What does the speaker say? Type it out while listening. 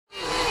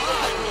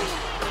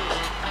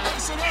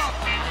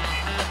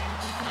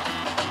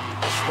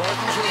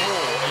Danger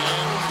hole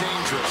and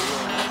dangerous.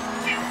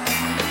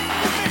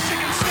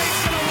 Michigan State's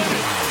going to win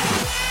it.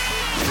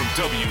 From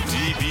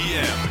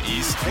WDBM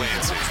East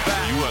Lansing,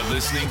 you are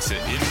listening to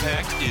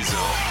Impact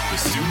Izzone, the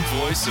student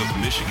voice of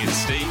Michigan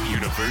State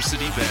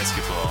University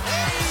basketball.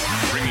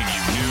 Bringing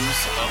you news,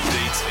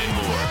 updates, and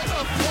more.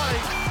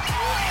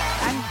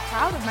 I'm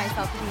proud of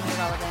myself for being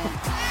irrelevant.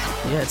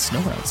 Yeah, it's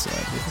snowing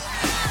outside.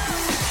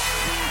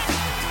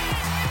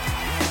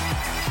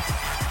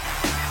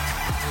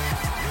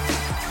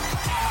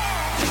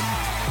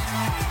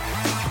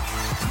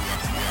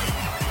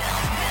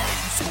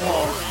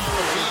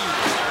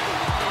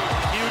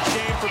 Huge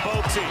game for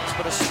both teams,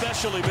 but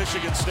especially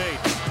Michigan State.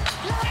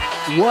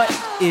 What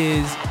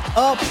is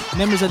up,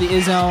 members of the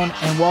Izzone,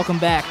 and welcome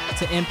back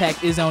to Impact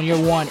Izzone,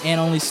 your one and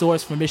only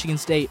source for Michigan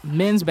State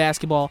men's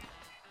basketball,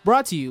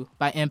 brought to you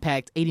by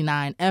Impact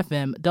 89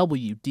 FM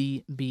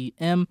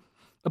WDBM,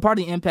 a part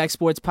of the Impact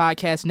Sports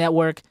Podcast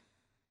Network.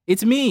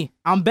 It's me.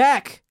 I'm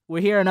back.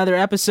 We're here another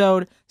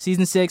episode,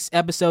 Season 6,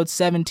 Episode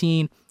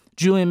 17.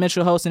 Julian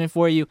Mitchell hosting it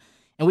for you.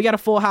 And we got a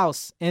full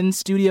house in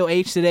Studio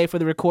H today for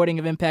the recording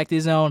of Impact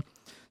Izzone.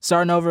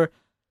 Starting over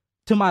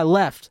to my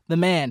left, the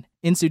man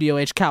in Studio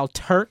H, Kyle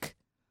Turk,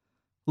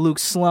 Luke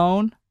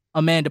Sloan,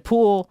 Amanda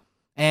Poole,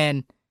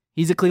 and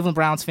he's a Cleveland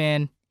Browns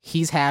fan.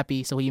 He's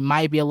happy, so he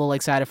might be a little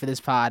excited for this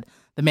pod.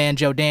 The man,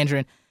 Joe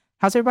Dandrin.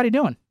 How's everybody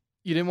doing?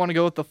 You didn't want to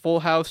go with the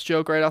full house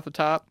joke right off the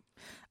top?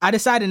 I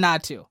decided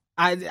not to.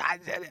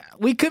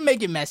 We could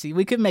make it messy.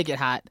 We could make it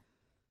hot.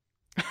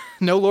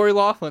 No Lori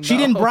Loughlin. She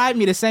no. didn't bribe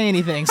me to say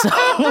anything, so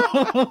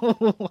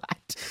I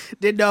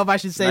didn't know if I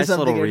should say Nice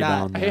something little or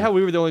rebound. not. I hate how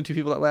we were the only two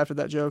people that laughed at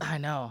that joke. I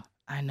know.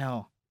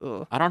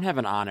 Ugh. I don't have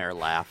an on-air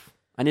laugh.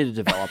 I need to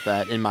develop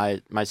that in my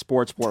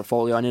sports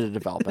portfolio. I need to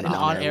develop an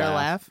on-air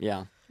laugh?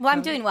 Yeah. Well,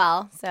 I'm doing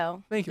well,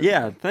 so. Thank you.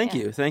 Yeah. Thank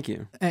you.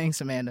 Thanks,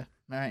 Amanda.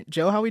 All right,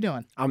 Joe, how we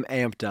doing? I'm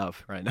amped up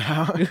right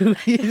now.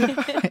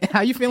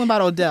 How you feeling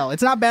about Odell?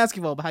 It's not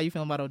basketball, but how you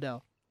feeling about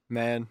Odell?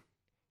 Man,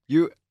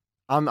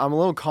 I'm a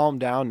little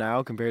calmed down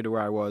now compared to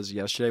where I was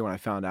yesterday when I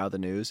found out the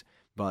news,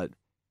 but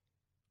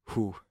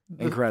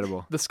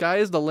incredible. The sky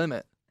is the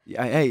limit.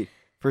 Yeah, hey,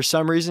 for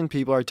some reason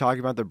people are talking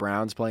about the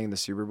Browns playing in the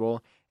Super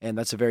Bowl, and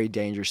that's a very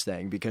dangerous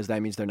thing because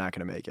that means they're not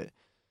going to make it.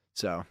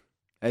 So,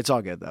 it's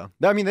all good though.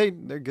 I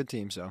mean, they're a good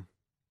team, so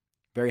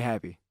very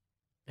happy.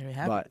 Very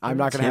happy. But I'm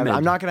not going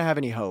to have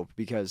any hope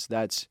because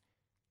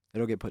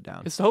it'll get put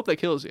down. It's the hope that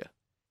kills you.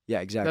 Yeah,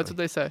 exactly. That's what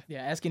they say.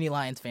 Yeah, ask any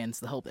Lions fans.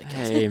 The hope that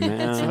kills. Hey, So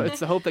man. it's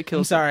the hope that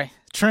kills I'm sorry,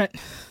 Trent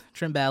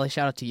Bally.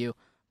 Shout out to you.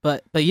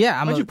 But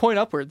yeah, you. Why'd you point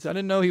upwards? I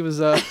didn't know he was...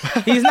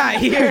 he's not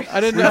here. I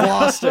didn't We know.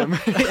 lost him.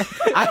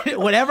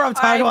 Whenever I'm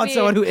talking about RIP.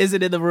 someone who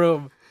isn't in the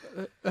room,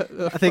 I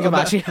think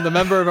about you. The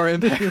member of our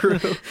impact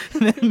group.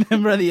 The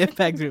member of the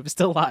Impact Group is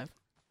still alive.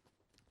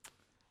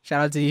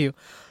 Shout out to you.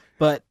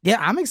 But yeah,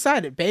 I'm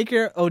excited.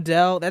 Baker,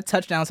 Odell, that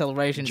touchdown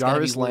celebration.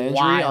 Jarvis Landry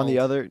on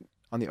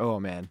the oh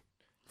man.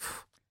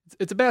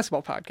 It's a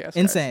basketball podcast. guys.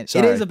 Insane.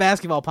 Sorry. It is a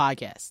basketball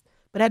podcast,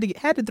 but had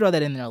to throw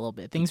that in there a little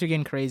bit. Things are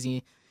getting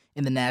crazy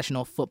in the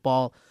National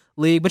Football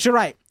League, but you're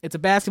right. It's a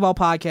basketball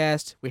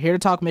podcast. We're here to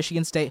talk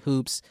Michigan State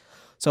hoops.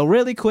 So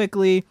really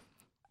quickly,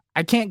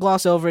 I can't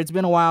gloss over. It's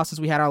been a while since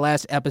we had our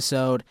last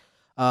episode.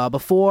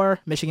 Before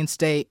Michigan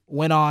State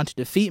went on to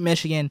defeat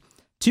Michigan,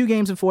 2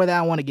 games before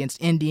that one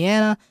against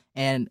Indiana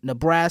and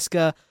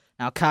Nebraska.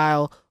 Now,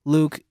 Kyle,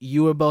 Luke,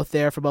 you were both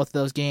there for both of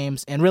those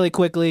games. And really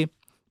quickly,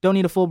 don't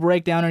need a full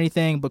breakdown or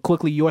anything, but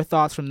quickly your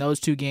thoughts from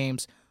those 2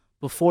 games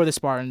before the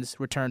Spartans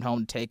returned home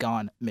to take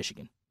on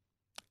Michigan.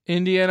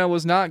 Indiana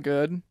was not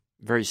good.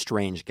 Very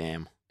strange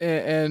game.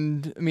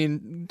 And, I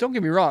mean, don't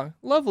get me wrong.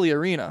 Lovely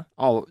arena.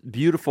 Oh,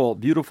 beautiful,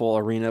 beautiful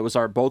arena. It was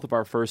both of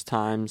our first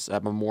times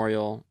at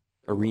Memorial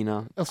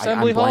Arena.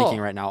 Assembly I'm Hall.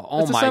 blanking right now.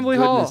 Oh, It's my Assembly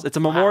goodness. Hall. It's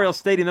a Memorial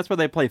Stadium. That's where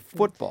they play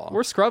football.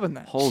 We're scrubbing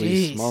that. Holy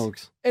Jeez.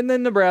 smokes. And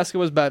then Nebraska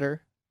was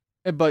better.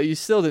 But you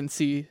still didn't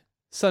see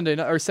Sunday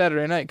night or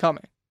Saturday night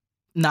coming.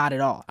 Not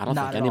at all. I don't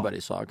Not think at all. anybody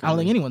saw it I don't think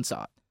coming. anyone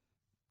saw it.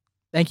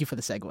 Thank you for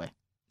the segue.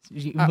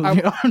 You I-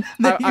 moved your arm.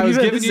 I was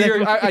giving you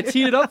segue. I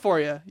teed it up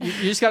for you. You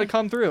just got to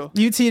come through.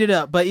 You teed it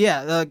up. But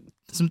yeah,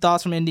 some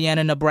thoughts from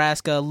Indiana,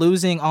 Nebraska,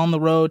 losing on the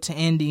road to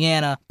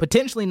Indiana,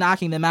 potentially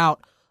knocking them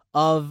out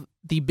of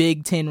the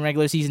Big Ten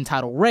regular season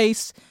title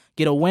race,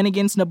 get a win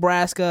against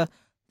Nebraska,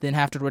 then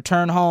have to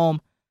return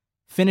home,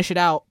 finish it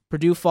out.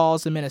 Purdue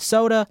falls to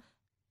Minnesota.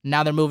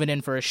 Now they're moving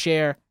in for a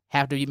share,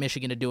 have to beat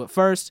Michigan to do it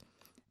first.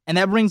 And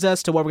that brings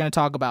us to what we're going to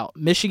talk about.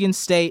 Michigan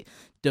State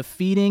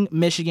defeating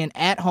Michigan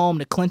at home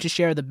to clinch a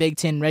share of the Big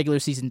Ten regular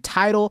season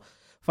title.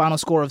 Final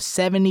score of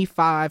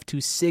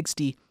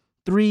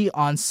 75-63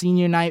 on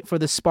senior night for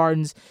the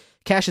Spartans.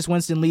 Cassius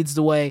Winston leads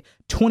the way,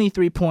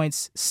 23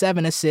 points,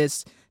 7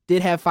 assists.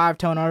 Did have 5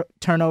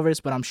 turnovers,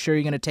 but I'm sure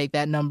you're going to take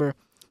that number.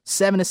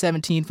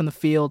 7-17 from the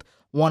field,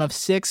 1 of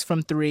 6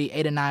 from 3,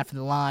 8 of 9 from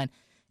the line.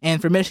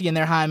 And for Michigan,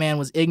 their high man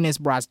was Ignas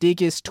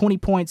Brazdeikis, 20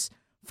 points,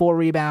 4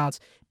 rebounds.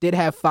 Did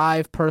have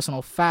 5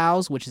 personal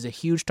fouls, which is a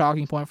huge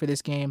talking point for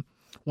this game.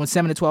 Went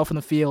 7-12 from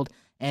the field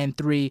and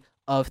 3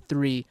 of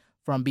 3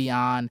 from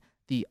beyond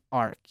the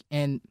arc.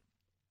 And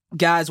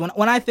Guys,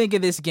 when I think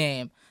of this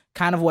game,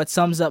 kind of what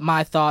sums up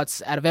my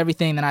thoughts out of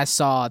everything that I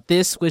saw,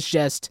 this was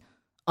just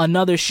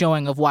another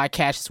showing of why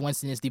Cassius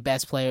Winston is the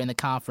best player in the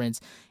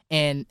conference.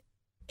 And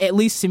at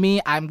least to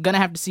me, I'm going to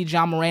have to see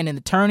John Moran in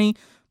the tourney,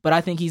 but I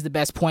think he's the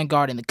best point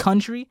guard in the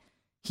country.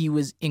 He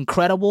was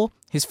incredible.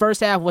 His first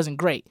half wasn't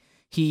great.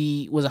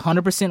 He was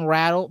 100%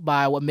 rattled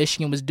by what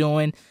Michigan was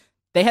doing.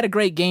 They had a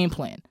great game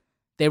plan.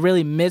 They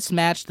really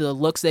mismatched the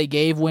looks they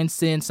gave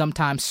Winston,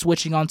 sometimes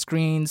switching on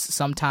screens,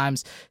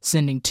 sometimes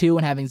sending two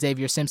and having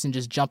Xavier Simpson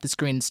just jump the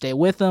screen and stay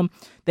with him.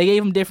 They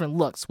gave him different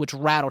looks, which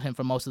rattled him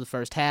for most of the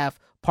first half,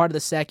 part of the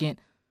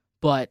second.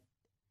 But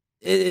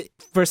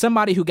for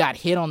somebody who got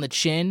hit on the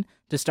chin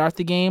to start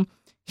the game,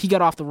 he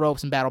got off the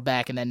ropes and battled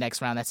back in that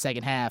next round, that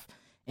second half,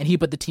 and he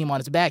put the team on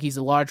his back. He's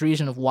a large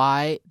reason of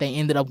why they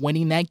ended up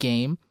winning that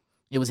game.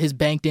 It was his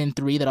banked-in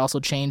three that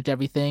also changed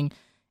everything.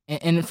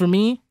 And for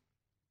me,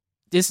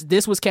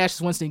 This was Cassius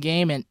Winston's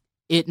game, and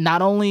it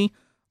not only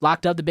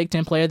locked up the Big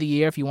Ten Player of the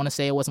Year, if you want to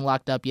say it wasn't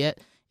locked up yet,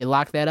 it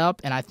locked that up,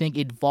 and I think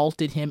it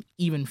vaulted him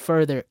even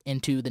further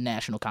into the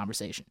national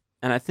conversation.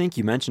 And I think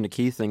you mentioned a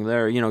key thing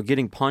there,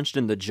 getting punched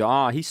in the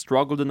jaw. He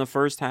struggled in the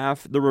first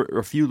half. There were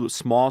a few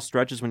small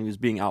stretches when he was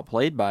being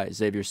outplayed by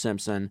Xavier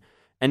Simpson,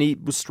 and he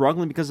was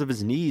struggling because of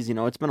his knees.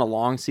 It's been a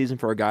long season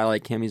for a guy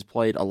like him. He's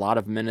played a lot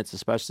of minutes,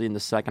 especially in the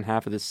second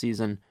half of this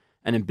season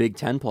and in Big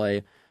Ten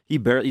play.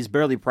 He's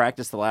barely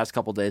practiced the last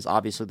couple days.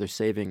 Obviously, they're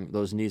saving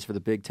those knees for the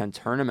Big Ten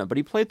tournament, but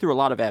he played through a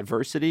lot of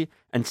adversity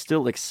and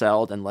still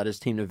excelled and led his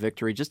team to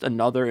victory. Just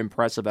another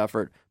impressive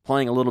effort,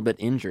 playing a little bit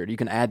injured. You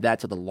can add that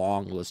to the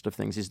long list of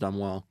things he's done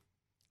well.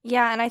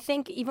 Yeah, and I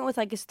think even with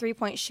his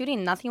 3-point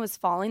shooting, nothing was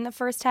falling the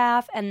first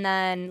half, and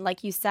then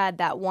like you said,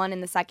 that one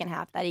in the second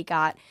half that he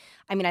got,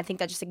 I think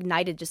that just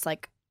ignited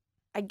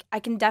I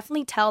can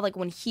definitely tell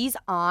when he's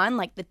on,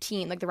 the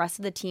team, the rest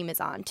of the team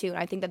is on too. And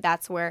I think that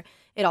that's where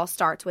it all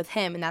starts with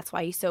him. And that's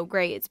why he's so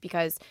great. It's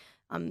because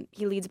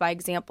he leads by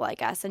example, I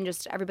guess. And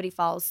just everybody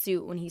follows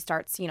suit when he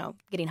starts,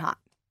 getting hot.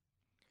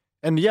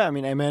 And yeah,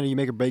 Amanda, you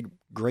make a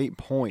great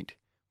point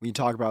when you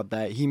talk about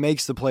that. He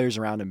makes the players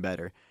around him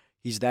better.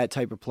 He's that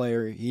type of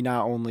player. He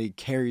not only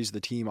carries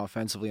the team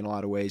offensively in a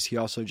lot of ways, he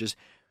also just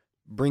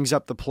brings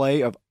up the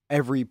play of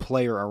every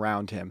player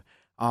around him.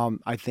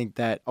 I think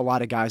that a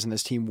lot of guys on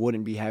this team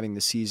wouldn't be having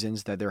the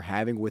seasons that they're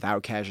having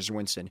without Cassius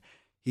Winston.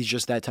 He's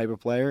just that type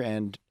of player,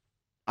 and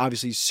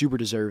obviously super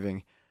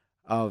deserving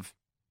of,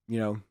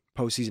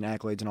 postseason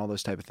accolades and all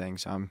those type of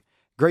things.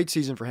 Great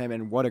season for him,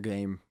 and what a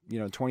game.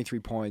 23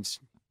 points,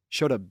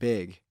 showed up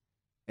big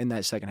in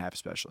that second half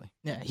especially.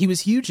 Yeah, he was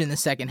huge in the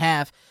second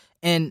half,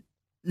 and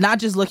not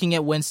just looking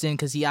at Winston,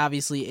 because he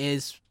obviously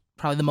is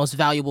probably the most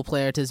valuable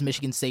player to his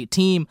Michigan State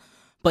team,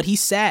 but he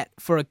sat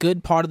for a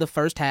good part of the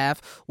first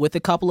half with a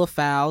couple of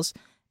fouls,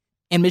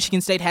 and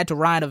Michigan State had to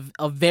ride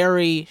a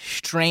very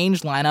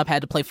strange lineup,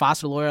 had to play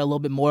Foster Loyer a little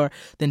bit more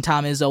than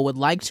Tom Izzo would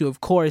like to,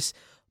 of course,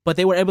 but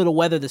they were able to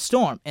weather the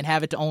storm and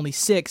have it to only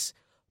 6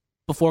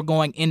 before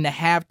going into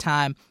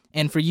halftime.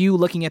 And for you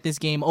looking at this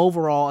game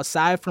overall,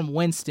 aside from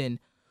Winston,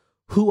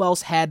 who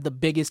else had the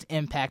biggest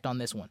impact on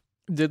this one?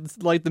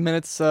 Did like the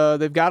minutes,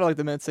 they've got to like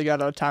the minutes they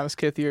got out of Thomas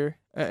Kithier,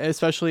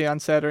 especially on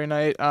Saturday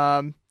night.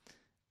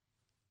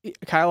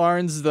 Kyle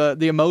Arns,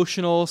 the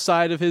emotional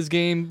side of his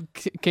game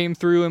came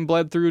through and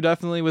bled through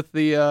definitely with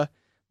the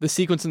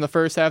sequence in the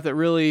first half that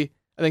really,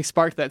 I think,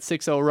 sparked that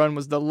 6-0 run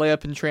was the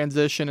layup in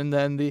transition, and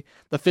then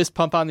the fist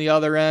pump on the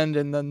other end,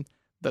 and then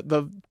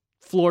the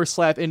floor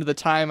slap into the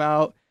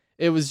timeout.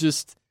 It was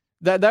just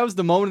that was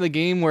the moment of the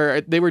game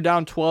where they were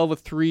down 12 with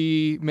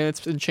 3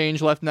 minutes and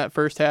change left in that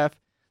first half.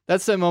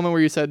 That's the moment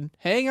where you said,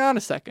 hang on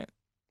a second.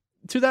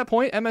 To that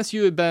point,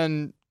 MSU had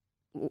been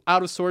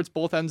out of sorts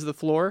both ends of the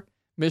floor.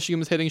 Michigan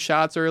was hitting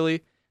shots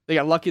early. They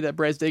got lucky that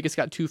Brazdeikis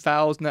got 2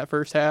 fouls in that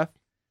first half.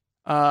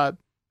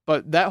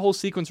 But that whole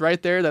sequence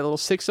right there, that little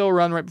 6-0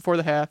 run right before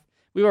the half,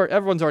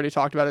 everyone's already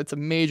talked about it. It's a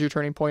major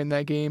turning point in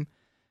that game.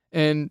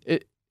 And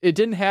it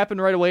didn't happen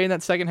right away in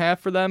that second half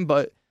for them,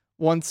 but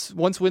once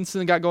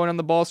Winston got going on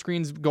the ball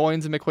screens,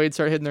 Goins and McQuaid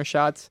started hitting their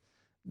shots,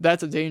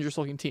 that's a dangerous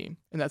looking team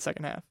in that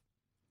second half.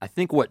 I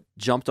think what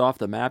jumped off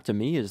the map to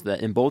me is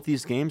that in both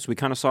these games, we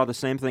kind of saw the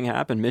same thing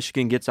happen.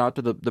 Michigan gets out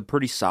to the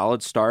pretty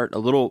solid start.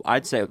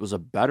 I'd say it was a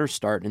better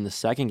start in the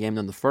second game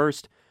than the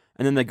first.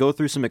 And then they go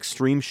through some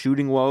extreme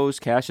shooting woes.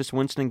 Cassius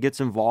Winston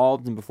gets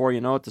involved, and before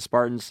you know it, the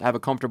Spartans have a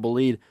comfortable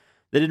lead.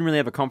 They didn't really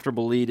have a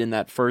comfortable lead in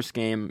that first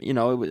game.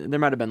 There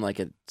might have been like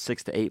a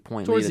 6 to 8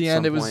 point towards lead. Towards the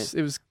end, it was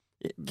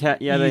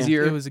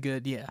easier. It was a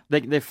good, yeah.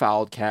 They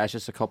fouled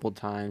Cassius a couple of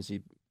times.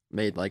 He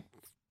made like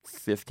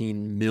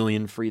 15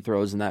 million free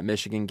throws in that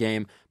Michigan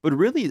game. But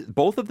really,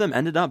 both of them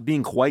ended up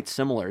being quite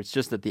similar. It's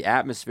just that the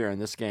atmosphere in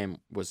this game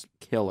was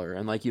killer.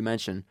 And like you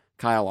mentioned,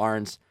 Kyle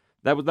Arns,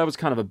 that was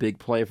kind of a big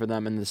play for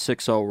them in the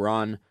 6-0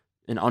 run,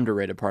 an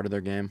underrated part of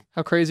their game.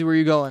 How crazy were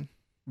you going?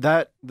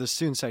 The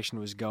student section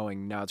was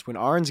going nuts. When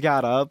Arns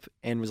got up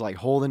and was like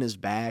holding his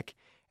back,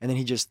 and then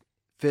he just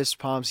fist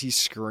pumps, he's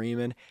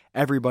screaming,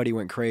 everybody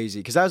went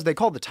crazy. Because they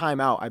called the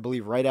timeout, I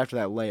believe, right after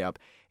that layup,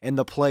 and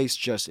the place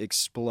just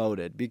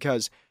exploded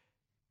because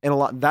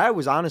And that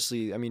was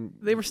honestly, I mean,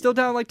 They were still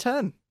down like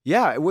 10.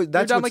 yeah,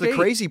 that's down what's like the 8.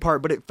 crazy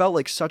part. But it felt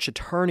like such a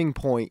turning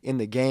point in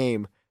the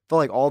game. Felt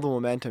like all the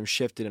momentum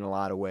shifted in a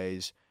lot of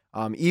ways.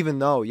 Even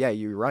though, yeah,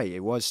 you're right, it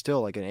was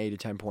still like an 8 to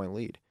 10 point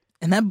lead.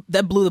 And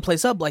that blew the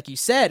place up, like you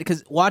said,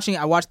 because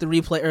I watched the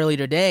replay earlier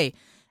today,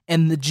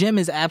 and the gym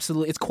is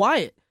it's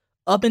quiet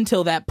up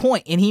until that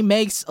point, and he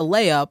makes a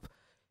layup.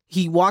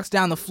 He walks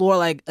down the floor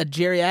like a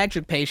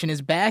geriatric patient.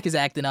 His back is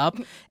acting up,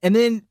 and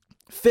then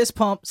fist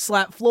pump,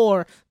 slap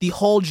floor. The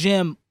whole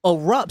gym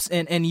erupts,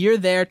 and you're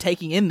there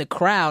taking in the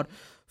crowd.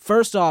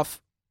 First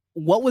off,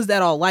 what was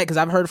that all like? Because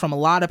I've heard from a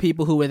lot of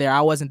people who were there.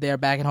 I wasn't there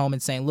back at home in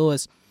St.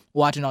 Louis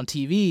watching on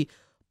TV.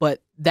 But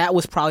that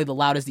was probably the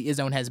loudest the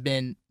Izzone has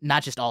been,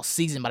 not just all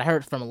season, but I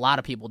heard from a lot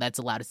of people that's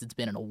the loudest it's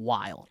been in a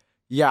while.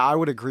 Yeah, I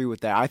would agree with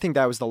that. I think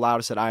that was the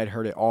loudest that I had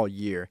heard it all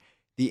year.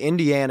 The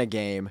Indiana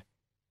game,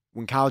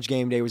 when College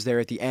Game Day was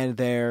there at the end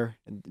there,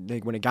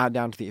 when it got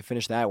down to the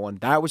finish that one,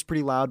 that was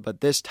pretty loud,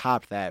 but this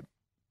topped that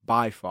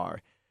by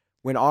far.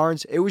 When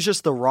Arns, it was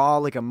just the raw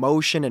like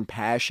emotion and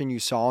passion you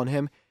saw in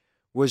him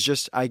was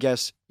just, I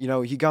guess,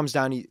 he comes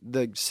down,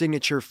 the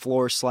signature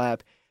floor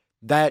slap,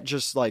 that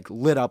just like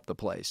lit up the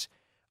place.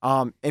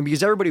 And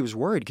because everybody was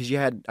worried, because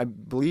I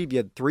believe you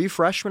had 3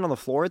 freshmen on the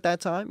floor at that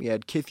time. You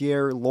had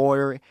Kithier,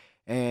 Lawyer,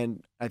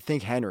 and I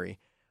think Henry.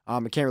 I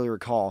can't really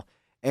recall.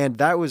 And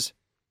that was,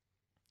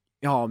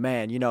 oh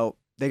man,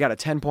 they got a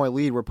 10-point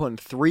lead. We're putting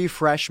 3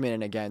 freshmen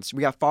in against.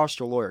 We got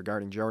Foster Lawyer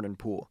guarding Jordan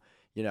Poole.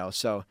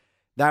 So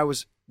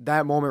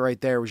that moment right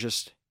there was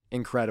just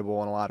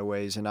incredible in a lot of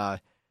ways. And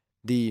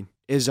the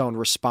Izzone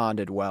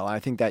responded well. I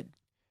think that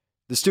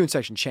the student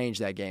section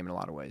changed that game in a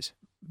lot of ways.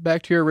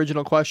 Back to your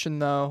original question,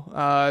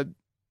 though,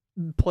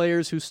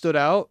 players who stood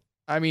out.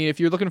 I mean, if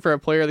you're looking for a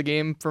player of the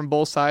game from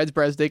both sides,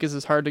 Brazdeikis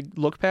is hard to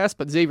look past,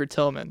 but Xavier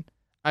Tillman,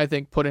 I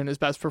think, put in his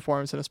best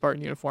performance in a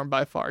Spartan uniform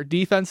by far.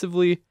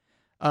 Defensively,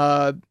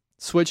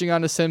 switching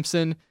on to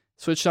Simpson,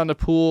 switched on to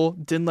Poole,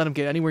 didn't let him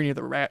get anywhere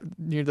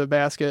near the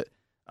basket.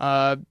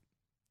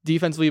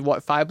 Defensively,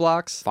 5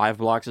 blocks? 5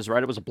 blocks is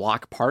right. It was a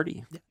block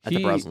party at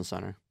the Breslin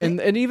Center.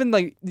 And even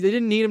they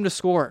didn't need him to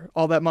score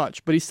all that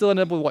much, but he still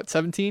ended up with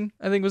 17,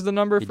 I think was the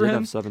number for him. He did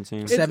have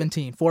 17.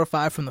 17, 4 or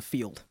 5 from the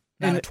field,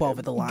 9 or 12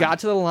 at the line. Got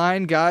to the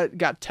line, got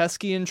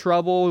Teskey in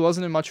trouble. He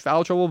wasn't in much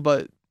foul trouble,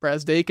 but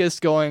Brazdeikis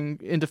going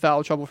into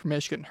foul trouble for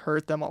Michigan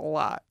hurt them a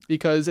lot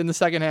because in the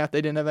second half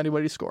they didn't have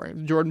anybody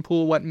scoring. Jordan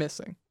Poole went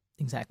missing.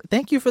 Exactly.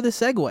 Thank you for the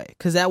segue,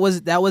 because that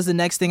was the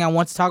next thing I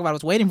wanted to talk about. I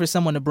was waiting for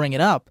someone to bring it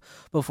up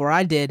before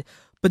I did.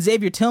 But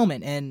Xavier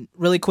Tillman, and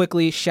really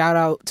quickly, shout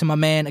out to my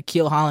man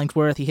Akil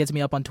Hollingsworth. He hits me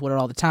up on Twitter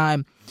all the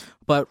time.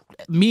 But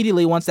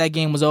immediately once that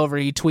game was over,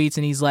 he tweets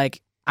and he's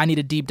like, I need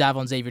a deep dive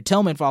on Xavier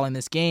Tillman following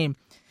this game.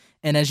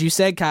 And as you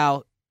said,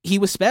 Kyle, he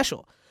was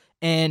special.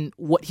 And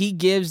what he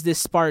gives this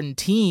Spartan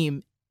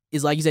team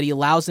is, like you said, he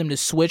allows them to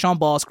switch on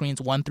ball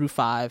screens 1 through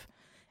 5.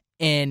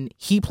 And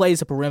he plays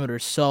the perimeter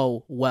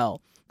so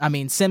well. I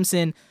mean,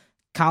 Simpson,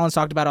 Collins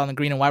talked about it on the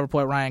Green and White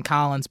Report, Ryan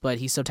Collins, but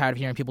he's so tired of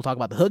hearing people talk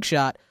about the hook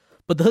shot.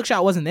 But the hook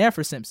shot wasn't there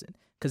for Simpson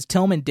because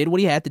Tillman did what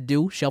he had to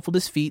do, shuffled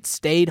his feet,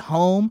 stayed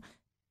home,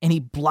 and he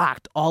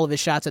blocked all of his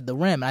shots at the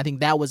rim. And I think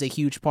that was a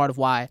huge part of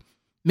why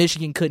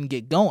Michigan couldn't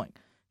get going,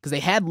 because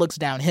they had looks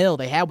downhill.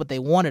 They had what they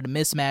wanted, a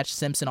mismatch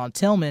Simpson on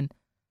Tillman,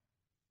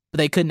 but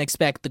they couldn't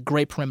expect the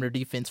great perimeter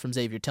defense from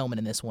Xavier Tillman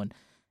in this one.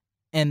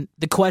 And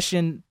the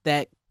question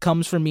that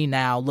comes from me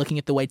now, looking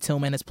at the way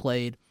Tillman has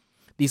played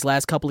these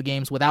last couple of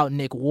games without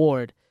Nick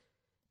Ward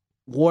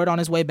on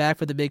his way back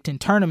for the Big Ten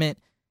tournament,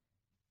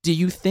 do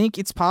you think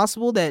it's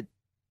possible that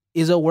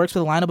Izzo works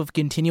with a lineup of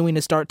continuing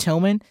to start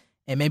Tillman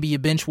and maybe you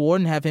bench Ward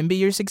and have him be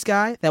your 6th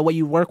guy? That way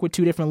you work with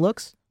 2 different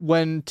looks?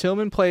 When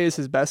Tillman plays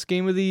his best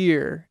game of the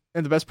year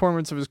and the best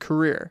performance of his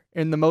career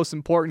in the most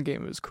important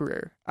game of his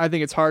career, I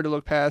think it's hard to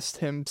look past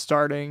him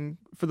starting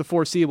for the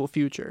foreseeable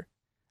future.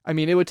 I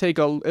mean, it would take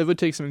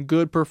some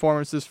good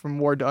performances from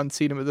Ward to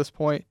unseat him at this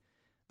point.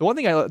 The one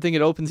thing I think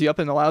it opens you up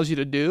and allows you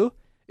to do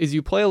is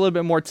you play a little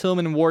bit more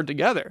Tillman and Ward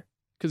together,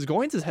 because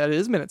Goins has had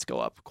his minutes go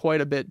up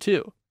quite a bit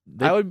too.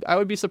 I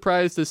would be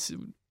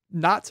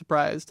not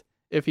surprised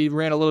if he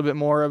ran a little bit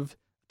more of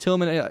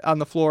Tillman on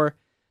the floor,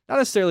 not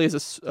necessarily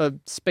as a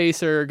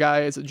spacer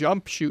guy, as a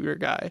jump shooter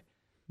guy,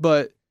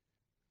 but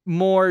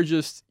more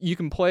just you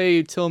can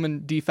play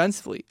Tillman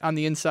defensively on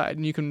the inside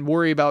and you can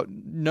worry about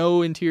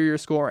no interior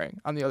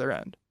scoring on the other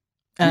end.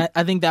 And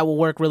I think that will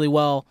work really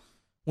well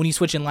when you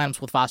switch in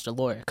lineups with Foster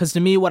Lawyer. Because to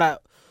me,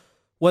 what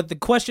the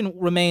question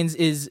remains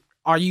is,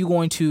 are you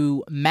going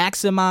to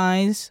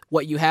maximize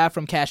what you have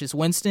from Cassius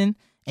Winston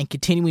and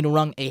continuing to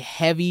run a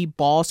heavy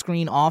ball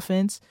screen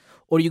offense?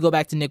 Or do you go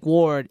back to Nick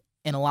Ward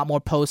and a lot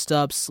more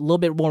post-ups, a little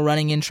bit more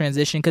running in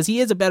transition? Because he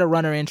is a better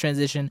runner in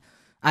transition,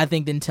 I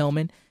think, than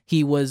Tillman.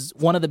 He was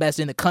one of the best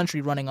in the country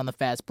running on the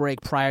fast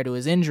break prior to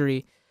his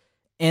injury,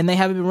 and they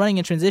haven't been running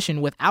in transition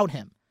without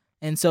him.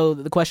 And so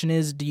the question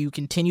is, do you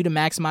continue to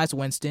maximize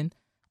Winston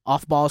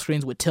off ball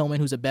screens with Tillman,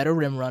 who's a better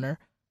rim runner,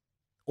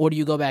 Or do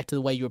you go back to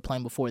the way you were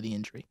playing before the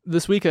injury?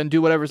 This weekend,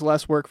 do whatever's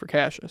less work for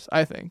Cassius,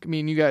 I think. I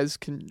mean, you guys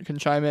can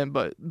chime in,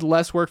 but the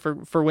less work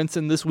for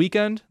Winston this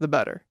weekend, the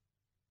better.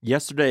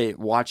 Yesterday,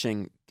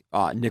 watching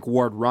Nick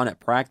Ward run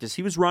at practice,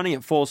 he was running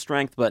at full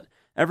strength, but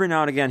every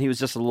now and again, he was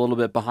just a little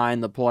bit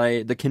behind the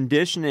play. The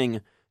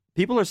conditioning,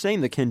 people are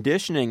saying the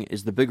conditioning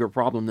is the bigger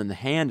problem than the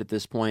hand at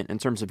this point in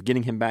terms of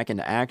getting him back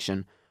into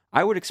action.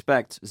 I would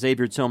expect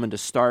Xavier Tillman to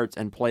start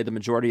and play the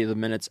majority of the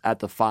minutes at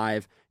the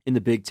 5 in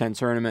the Big Ten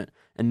tournament,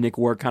 and Nick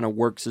Ward kind of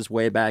works his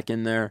way back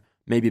in there,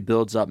 maybe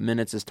builds up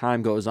minutes as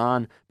time goes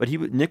on. But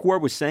Nick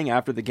Ward was saying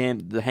after the game,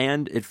 the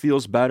hand, it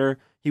feels better.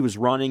 He was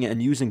running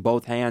and using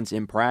both hands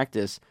in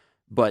practice.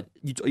 But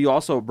you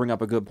also bring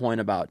up a good point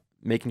about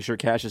making sure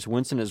Cassius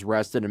Winston is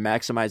rested and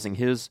maximizing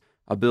his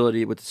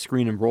ability with the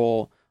screen and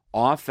roll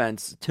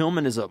offense.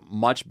 Tillman is a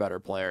much better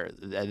player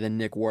than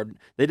Nick Ward.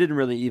 They didn't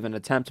really even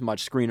attempt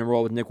much screen and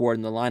roll with Nick Ward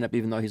in the lineup,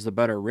 even though he's the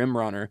better rim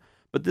runner.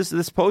 But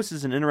this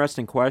poses an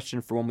interesting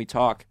question for when we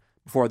talk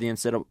before the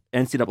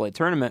NCAA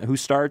tournament. Who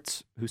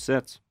starts? Who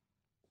sits?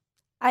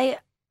 I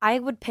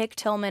would pick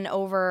Tillman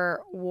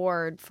over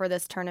Ward for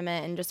this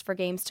tournament and just for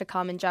games to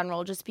come in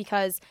general, just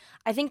because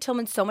I think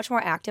Tillman's so much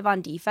more active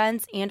on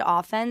defense and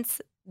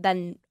offense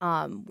than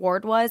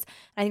Ward was.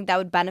 And I think that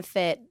would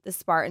benefit the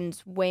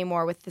Spartans way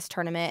more with this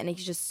tournament. And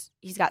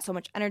he's got so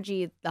much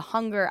energy, the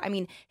hunger. I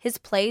mean, his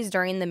plays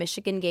during the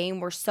Michigan game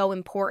were so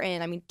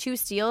important. I mean, 2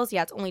 steals,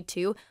 yeah, it's only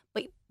 2,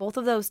 but both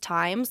of those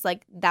times,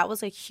 like, that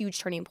was a huge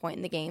turning point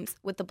in the games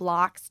with the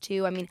blocks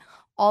too. I mean,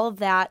 all of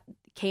that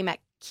came at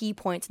key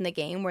points in the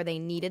game where they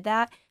needed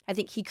that. I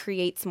think he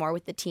creates more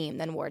with the team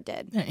than Ward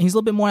did. Yeah, he's a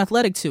little bit more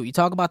athletic, too. You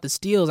talk about the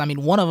steals. I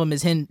mean, one of them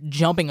is him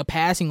jumping a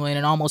passing lane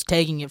and almost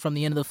taking it from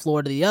the end of the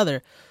floor to the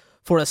other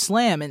for a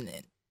slam. And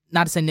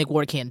not to say Nick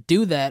Ward can't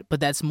do that,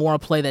 but that's more a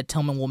play that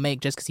Tillman will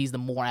make just because he's the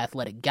more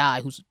athletic guy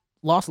who's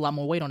lost a lot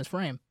more weight on his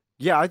frame.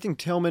 Yeah, I think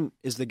Tillman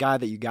is the guy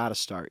that you got to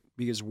start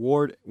because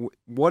Ward,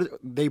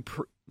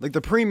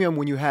 the premium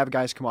when you have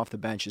guys come off the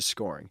bench is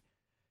scoring.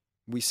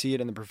 We see it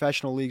in the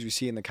professional leagues. We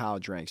see it in the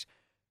college ranks.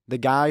 The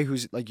guy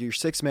who's like your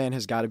 6th man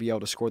has got to be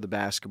able to score the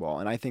basketball.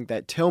 And I think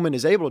that Tillman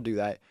is able to do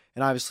that.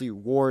 And obviously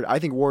I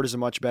think Ward is a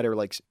much better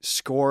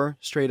scorer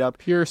straight up.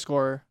 Pure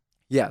scorer.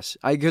 Yes.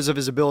 Because of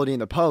his ability in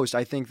the post,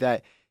 I think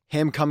that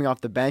him coming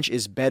off the bench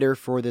is better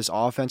for this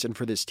offense and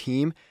for this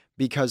team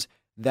because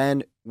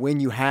then when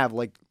you have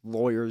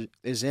Lawyer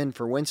is in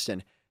for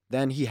Winston,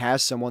 then he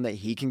has someone that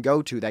he can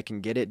go to that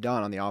can get it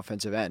done on the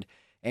offensive end.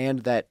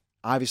 And that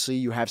obviously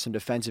you have some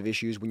defensive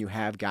issues when you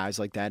have guys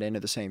like that in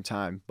at the same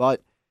time.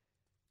 But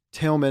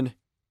Tillman,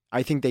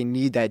 I think they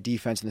need that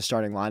defense in the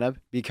starting lineup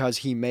because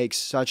he makes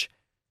such,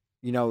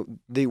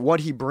 what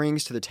he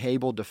brings to the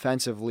table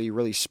defensively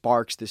really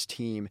sparks this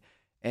team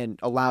and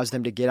allows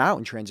them to get out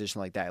in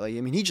transition like that.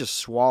 He just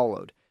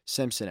swallowed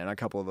Simpson in a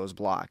couple of those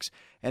blocks.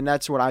 And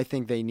that's what I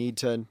think they need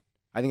to,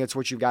 I think that's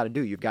what you've got to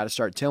do. You've got to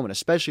start Tillman,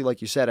 especially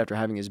like you said, after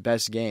having his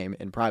best game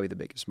and probably the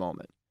biggest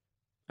moment.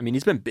 I mean,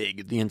 he's been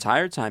big the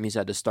entire time he's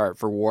had to start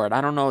for Ward.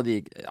 I don't know,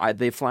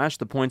 they flashed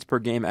the points per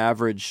game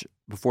average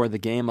before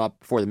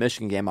the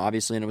Michigan game,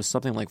 obviously, and it was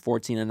something like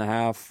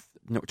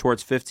 14.5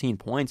 towards 15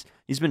 points.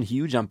 He's been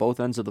huge on both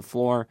ends of the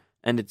floor,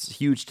 and it's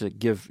huge to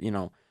give,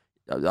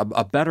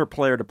 a better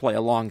player to play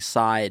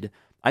alongside.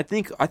 I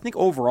think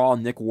overall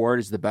Nick Ward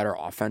is the better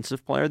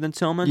offensive player than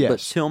Tillman, yes. But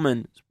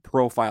Tillman's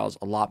profile is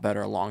a lot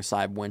better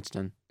alongside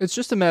Winston. It's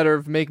just a matter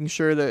of making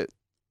sure that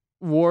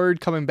Ward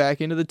coming back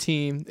into the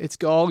team, it's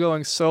all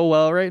going so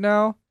well right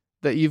now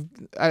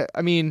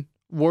that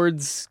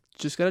Ward's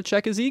just got to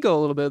check his ego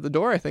a little bit at the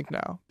door, I think,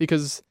 now,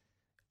 because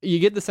you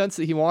get the sense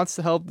that he wants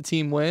to help the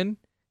team win.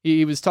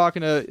 He was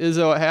talking to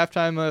Izzo at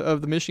halftime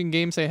of the Michigan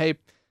game saying, hey,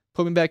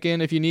 put me back in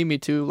if you need me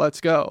to,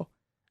 let's go.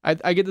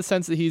 I get the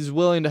sense that he's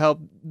willing to help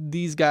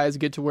these guys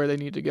get to where they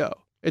need to go.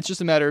 It's just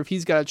a matter of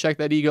he's got to check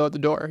that ego at the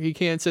door. He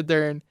can't sit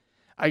there and,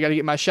 I got to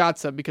get my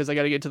shots up because I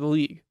got to get to the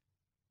league.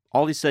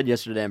 All he said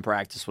yesterday in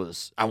practice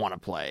was, I want to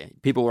play.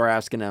 People were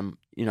asking him,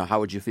 how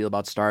would you feel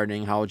about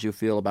starting? How would you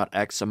feel about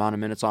X amount of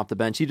minutes off the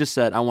bench? He just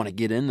said, I want to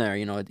get in there.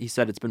 He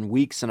said, it's been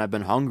weeks and I've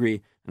been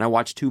hungry and I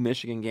watched 2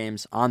 Michigan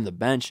games on the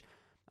bench.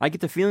 I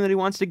get the feeling that he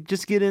wants to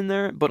just get in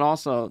there, but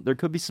also there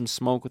could be some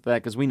smoke with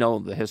that because we know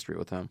the history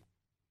with him.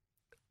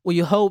 Well,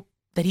 you hope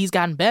that he's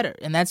gotten better.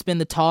 And that's been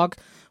the talk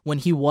when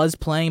he was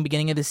playing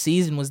beginning of the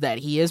season was that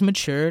he has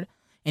matured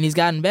and he's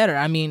gotten better.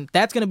 I mean,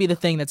 that's going to be the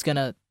thing that's going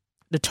to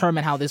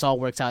determine how this all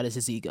works out is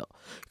his ego.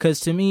 Because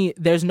to me,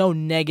 there's no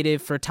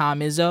negative for Tom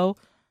Izzo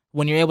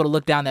when you're able to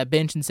look down that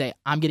bench and say,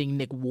 I'm getting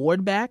Nick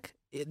Ward back.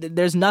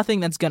 There's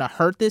nothing that's going to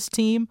hurt this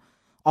team.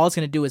 All it's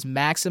going to do is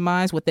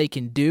maximize what they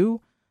can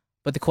do.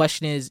 But the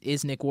question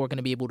is Nick Ward going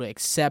to be able to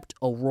accept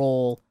a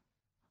role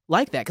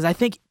like that? Because I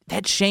think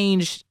that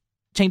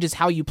changes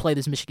how you play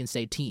this Michigan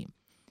State team.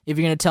 If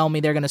you're going to tell me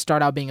they're going to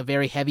start out being a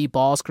very heavy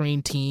ball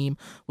screen team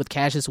with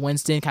Cassius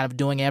Winston kind of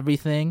doing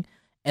everything,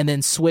 and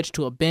then switch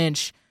to a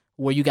bench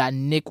where you got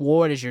Nick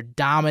Ward as your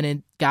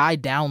dominant guy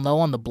down low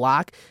on the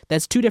block,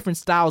 that's 2 different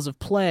styles of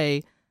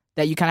play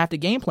that you kind of have to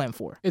game plan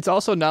for. It's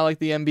also not like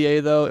the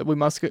NBA, though,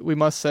 we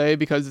must say,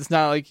 because it's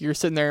not like you're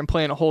sitting there and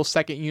playing a whole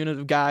second unit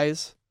of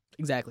guys.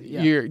 Exactly.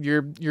 Yeah.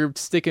 You're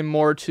sticking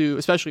more to,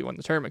 especially when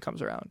the tournament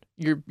comes around.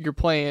 You're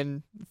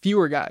playing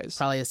fewer guys,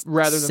 Probably a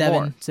rather than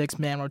more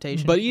 6-man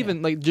rotation. But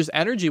even like just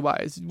energy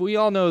wise, we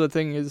all know the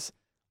thing is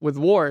with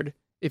Ward,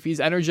 if he's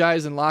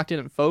energized and locked in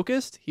and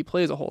focused, he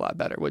plays a whole lot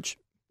better. Which,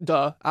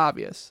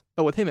 obvious.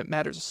 But with him, it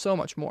matters so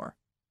much more.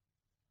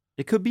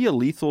 It could be a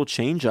lethal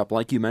changeup,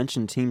 like you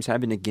mentioned, teams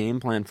having a game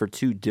plan for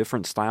two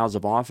different styles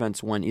of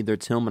offense when either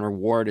Tillman or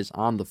Ward is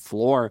on the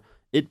floor.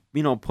 It,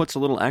 puts a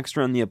little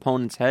extra in the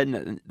opponent's head,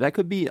 and that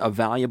could be a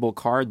valuable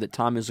card that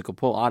Tom Izzo could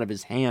pull out of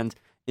his hand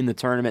in the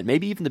tournament,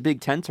 maybe even the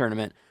Big Ten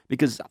tournament,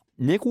 because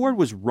Nick Ward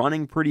was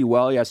running pretty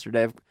well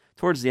yesterday.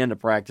 Towards the end of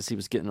practice, he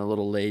was getting a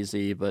little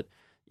lazy, but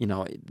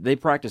they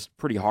practiced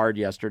pretty hard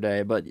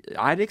yesterday. But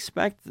I'd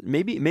expect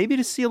maybe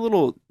to see a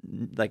little,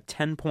 like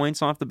 10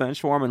 points off the bench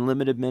for him in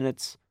limited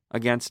minutes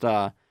against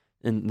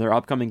in their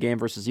upcoming game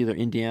versus either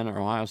Indiana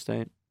or Ohio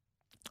State.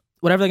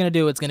 Whatever they're going to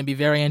do, it's going to be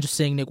very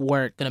interesting. Nick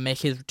Ward going to make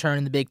his return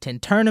in the Big Ten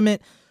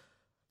tournament.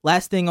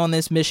 Last thing on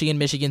this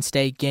Michigan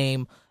State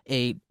game,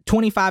 a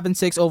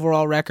 25-6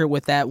 overall record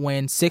with that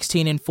win,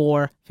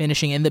 16-4,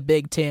 finishing in the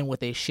Big Ten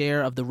with a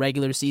share of the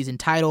regular season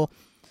title.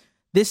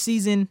 This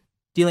season,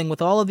 dealing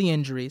with all of the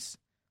injuries,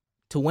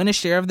 to win a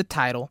share of the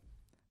title,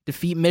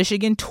 defeat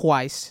Michigan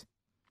twice.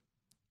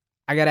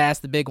 I got to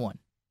ask the big one.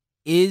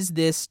 Is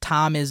this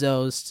Tom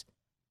Izzo's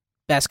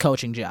best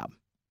coaching job?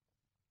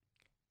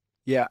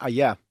 Yeah.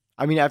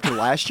 I mean, after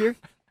last year?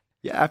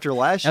 Yeah, after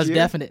last year. That was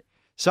definite.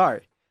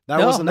 Sorry.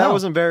 That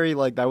wasn't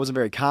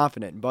very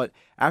confident. But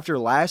after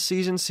last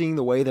season, seeing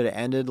the way that it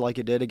ended like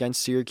it did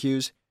against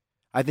Syracuse,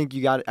 I think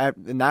you got,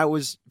 and that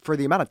was for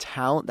the amount of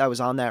talent that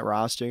was on that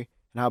roster and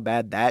how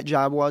bad that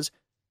job was.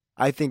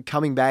 I think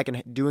coming back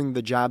and doing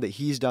the job that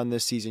he's done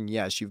this season,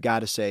 yes, you've got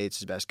to say it's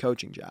his best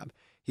coaching job.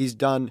 He's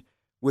done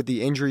with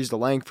the injuries to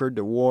Langford,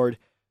 to Ward,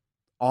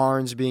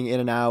 Arns being in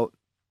and out.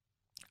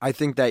 I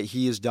think that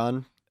he has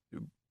done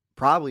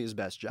probably his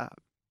best job.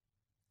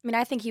 I mean,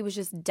 I think he was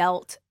just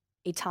dealt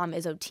a Tom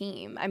Izzo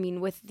team. I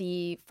mean, with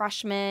the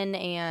freshmen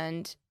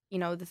and,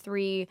 the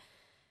 3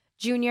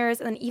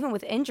 juniors, and then even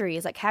with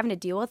injuries, like having to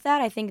deal with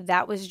that, I think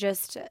that was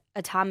just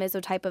a Tom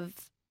Izzo type of,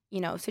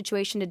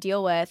 situation to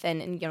deal with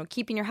and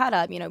keeping your head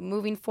up,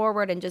 moving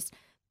forward and just,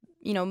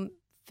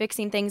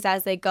 fixing things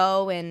as they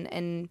go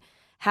and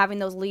having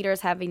those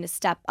leaders having to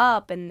step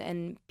up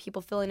and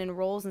people filling in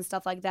roles and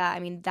stuff like that. I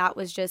mean, that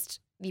was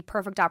just the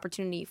perfect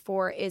opportunity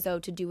for Izzo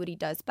to do what he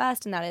does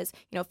best, and that is,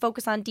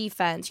 focus on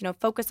defense,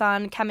 focus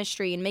on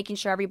chemistry and making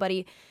sure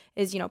everybody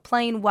is,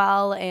 playing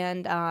well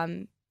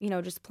and,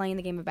 just playing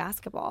the game of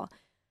basketball.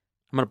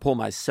 I'm going to pull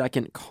my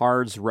second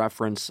Cards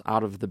reference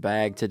out of the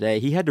bag today.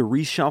 He had to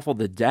reshuffle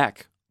the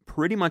deck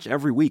pretty much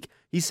every week.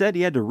 He said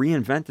he had to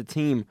reinvent the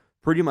team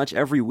pretty much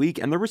every week,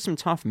 and there were some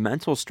tough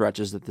mental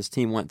stretches that this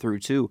team went through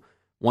too.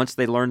 Once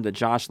they learned that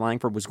Josh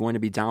Langford was going to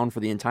be down for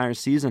the entire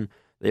season,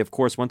 they, of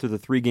course, went through the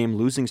 3-game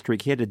losing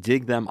streak. He had to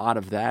dig them out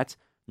of that,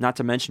 not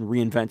to mention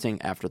reinventing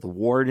after the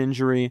Ward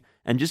injury,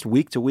 and just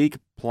week to week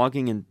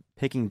plugging and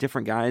picking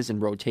different guys in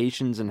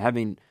rotations and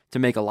having to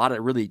make a lot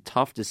of really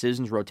tough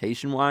decisions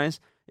rotation-wise.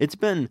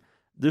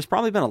 There's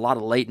probably been a lot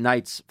of late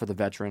nights for the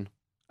veteran.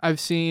 I've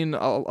seen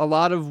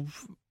a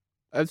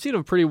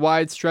pretty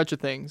wide stretch of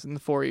things in the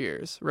 4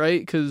 years,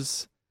 right?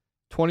 Because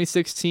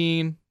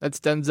 2016, that's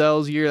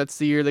Denzel's year. That's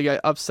the year they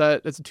got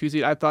upset. That's a 2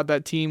 seed. I thought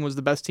that team was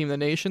the best team in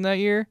the nation that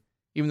year,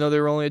 even though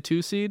they were only a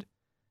 2 seed.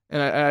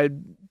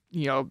 And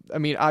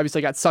obviously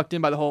I got sucked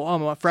in by the whole,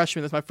 I'm a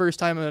freshman. That's my first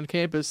time on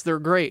campus. They're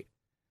great.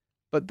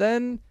 But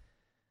then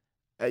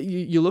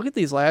you look at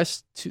these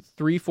last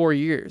 3-4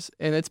 years,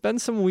 and it's been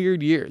some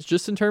weird years,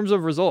 just in terms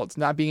of results,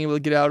 not being able to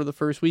get out of the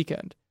first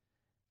weekend.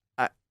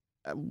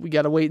 We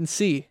got to wait and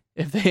see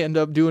if they end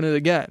up doing it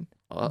again.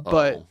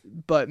 Uh-oh.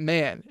 But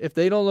man, if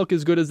they don't look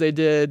as good as they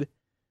did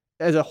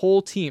as a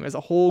whole team, as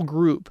a whole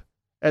group,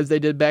 as they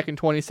did back in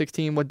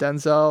 2016 with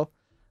Denzel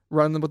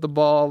running with the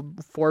ball,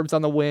 Forbes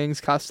on the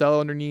wings, Costello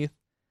underneath,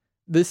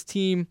 this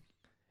team,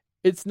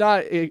 it's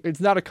not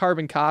a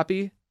carbon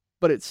copy,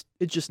 but it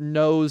just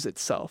knows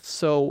itself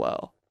so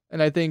well.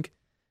 And I think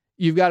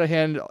you've got to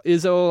hand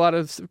Izzo a lot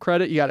of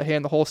credit. You got to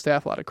hand the whole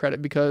staff a lot of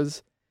credit,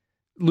 because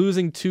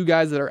losing 2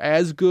 guys that are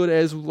as good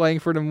as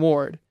Langford and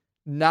Ward,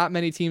 not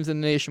many teams in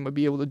the nation would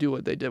be able to do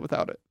what they did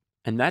without it.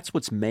 And that's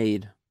what's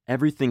made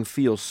everything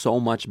feel so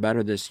much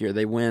better this year.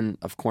 They win,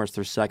 of course,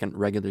 their second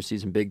regular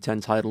season Big Ten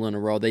title in a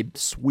row. They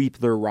sweep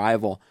their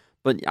rival.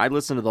 But I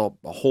listened to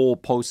the whole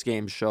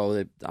post-game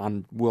show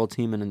on Will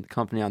Tiemann and the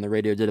company on the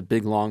radio did a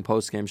big, long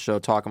post-game show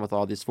talking with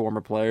all these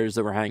former players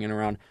that were hanging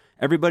around.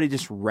 Everybody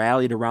just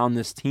rallied around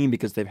this team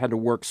because they've had to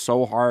work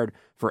so hard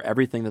for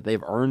everything that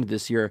they've earned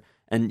this year.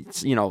 And,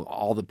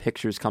 all the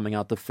pictures coming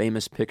out, the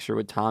famous picture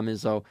with Tom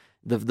Izzo,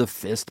 the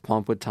fist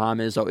pump with Tom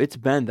Izzo. It's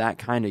been that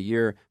kind of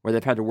year where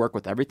they've had to work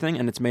with everything,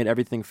 and it's made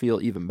everything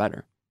feel even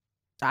better.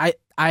 I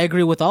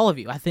agree with all of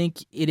you. I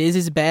think it is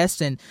his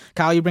best. And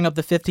Kyle, you bring up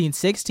the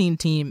 15-16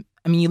 team.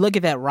 I mean, you look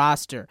at that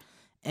roster,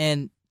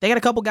 and They got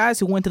a couple guys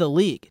who went to the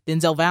league.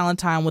 Denzel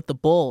Valentine with the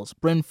Bulls.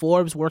 Bryn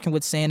Forbes working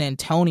with San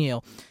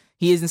Antonio.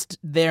 He isn't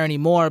there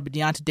anymore, but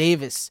Deonta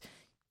Davis,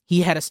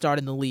 he had a start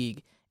in the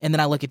league. And then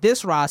I look at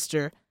this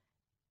roster,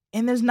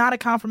 and there's not a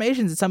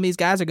confirmation that some of these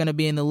guys are going to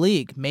be in the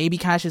league. Maybe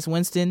Cassius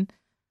Winston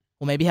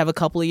will maybe have a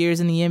couple of years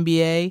in the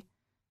NBA.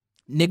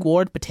 Nick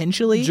Ward,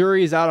 potentially.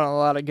 Jury's out on a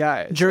lot of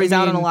guys.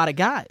 Out on a lot of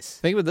guys.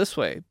 Think of it this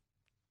way.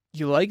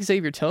 You like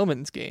Xavier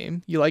Tillman's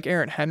game. You like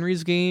Aaron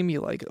Henry's game. You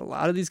like a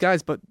lot of these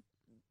guys, but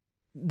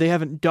they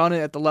haven't done it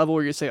at the level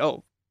where you say,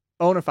 oh,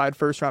 bona fide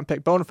first-round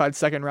pick, bona fide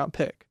second-round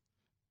pick.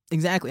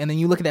 Exactly. And then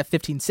you look at that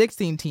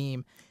 15-16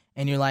 team,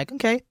 and you're like,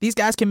 okay, these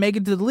guys can make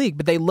it to the league,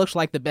 but they look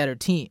like the better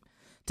team.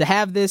 To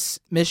have this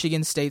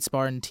Michigan State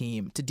Spartan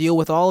team, to deal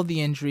with all of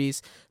the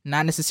injuries,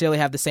 not necessarily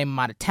have the same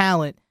amount of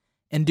talent,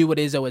 and do what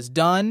Izzo has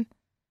done,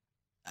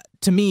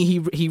 to me,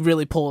 he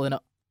really pulled in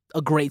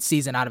a great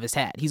season out of his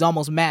hat. He's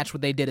almost matched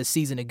what they did a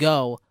season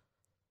ago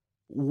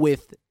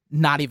with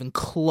not even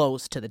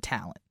close to the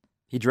talent.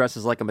 He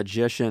dresses like a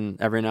magician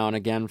every now and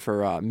again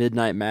for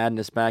Midnight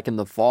Madness back in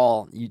the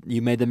fall.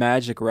 You made the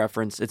Magic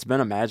reference. It's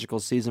been a magical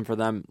season for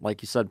them,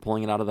 like you said,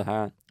 pulling it out of the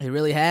hat. It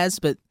really has,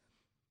 but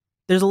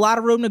there's a lot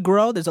of room to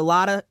grow. There's a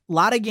lot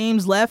of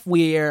games left.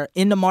 We're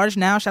into March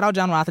now. Shout out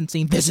John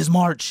Rothenstein. This is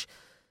March.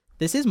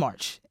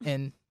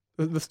 And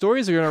the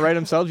stories are going to write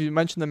themselves. You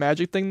mentioned the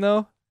Magic thing,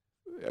 though.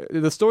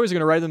 The stories are going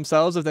to write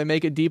themselves if they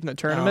make it deep in the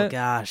tournament. Oh,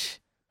 gosh.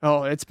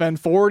 Oh, it's been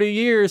 40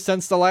 years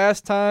since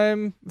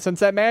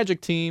that Magic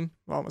team.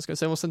 Well, I was going to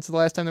say, since the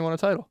last time they won a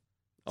title.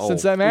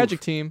 Since that Magic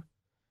team.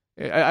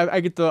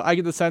 I get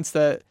the sense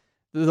that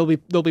they'll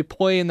be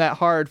playing that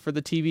hard for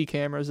the TV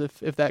cameras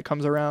if that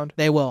comes around.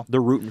 They will.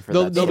 They're rooting for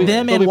that.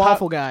 Them and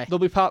Waffle Guy. They'll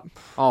be pop.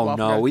 Oh, Waffle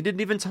no. Guy. We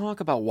didn't even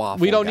talk about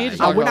Waffle We don't Guy. need to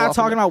talk We're about not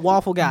talking about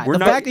Waffle Guy. The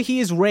fact that he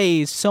has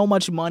raised so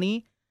much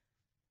money.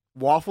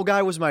 Waffle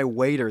Guy was my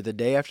waiter the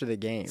day after the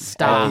game.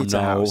 Stop. At Pizza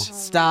Oh, no.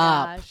 House.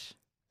 Stop.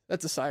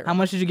 That's a siren. How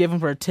much did you give him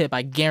for a tip?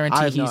 I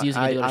guarantee he's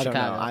using it to go to I don't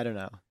Chicago. know. I don't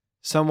know.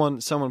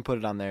 Someone put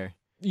it on there.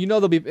 You know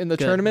they'll be in the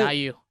Good, tournament. Not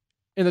you.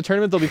 In the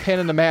tournament, they'll be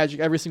panning the Magic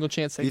every single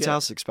chance they Pizza get.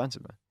 House is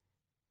expensive, man.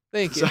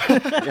 Thank you.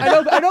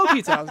 I know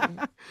Pizza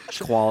House. It's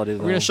quality, though.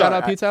 We're gonna shout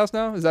out Pizza House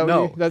now. Is that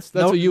No. what that's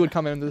No- what you would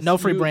come into this? No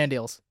free brand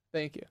deals.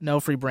 Thank you. No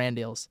free brand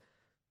deals.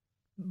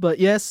 But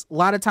yes, a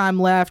lot of time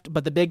left,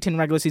 but the Big Ten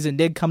regular season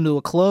did come to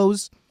a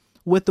close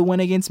with the win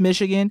against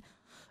Michigan.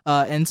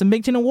 And some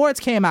Big Ten awards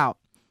came out.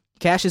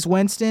 Cassius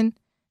Winston,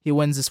 he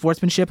wins the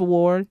Sportsmanship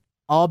Award,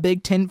 All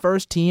Big Ten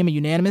First Team, a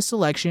unanimous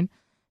selection.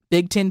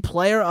 Big Ten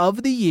Player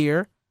of the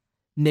Year,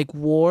 Nick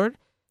Ward,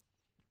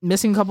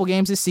 missing a couple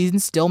games this season,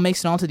 still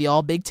makes it onto the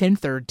All Big Ten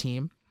Third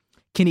Team.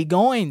 Kenny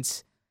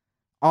Goins,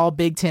 All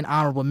Big Ten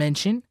Honorable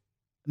Mention.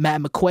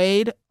 Matt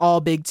McQuaid, All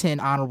Big Ten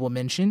Honorable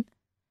Mention.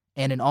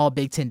 And an All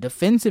Big Ten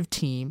Defensive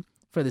Team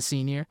for the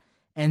senior.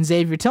 And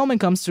Xavier Tillman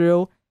comes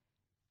through,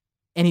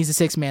 and he's the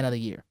Sixth Man of the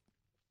Year.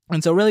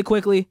 And so really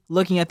quickly,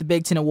 looking at the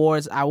Big Ten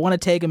Awards, I want to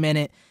take a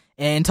minute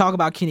and talk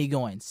about Kenny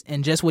Goins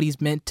and just what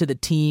he's meant to the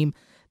team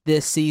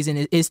this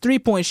season. His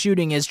three-point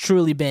shooting has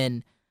truly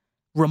been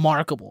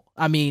remarkable.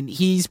 I mean,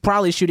 he's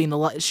probably shooting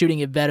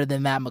it better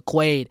than Matt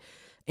McQuaid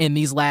in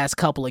these last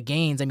couple of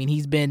games. I mean,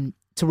 he's been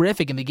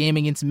terrific in the game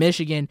against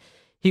Michigan.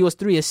 He was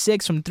 3 of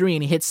 6 from 3,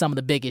 and he hit some of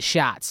the biggest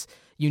shots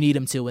you need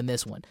him to in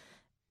this one.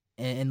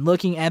 And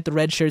looking at the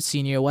redshirt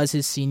senior, it was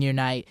his senior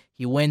night.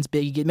 He wins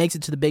big. He makes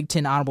it to the Big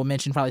Ten honorable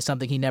mention, probably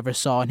something he never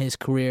saw in his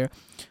career.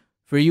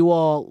 For you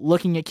all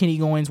looking at Kenny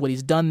Goins, what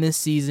he's done this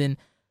season,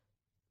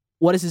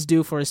 what does this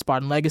do for his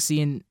Spartan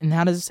legacy, and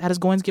how does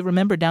Goins get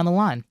remembered down the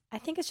line? I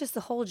think it's just the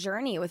whole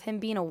journey with him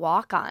being a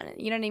walk-on.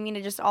 You know what I mean?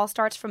 It just all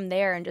starts from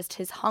there, and just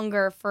his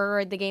hunger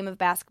for the game of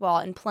basketball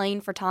and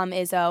playing for Tom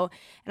Izzo.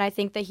 And I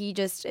think that he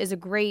just is a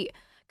great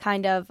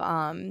kind of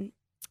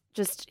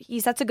he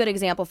sets a good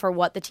example for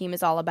what the team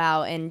is all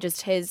about, and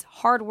just his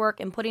hard work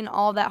and putting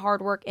all that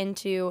hard work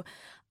into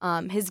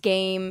his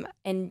game,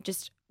 and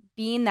just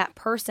being that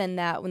person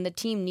that when the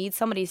team needs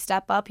somebody to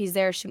step up, he's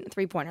there shooting a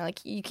three-pointer. Like,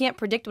 you can't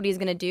predict what he's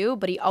going to do,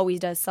 but he always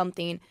does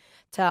something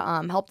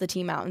to help the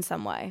team out in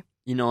some way.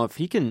 You know, if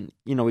he can,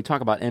 we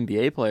talk about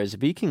NBA players,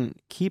 if he can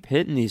keep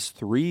hitting these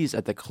threes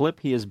at the clip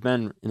he has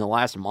been in the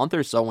last month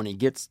or so, when he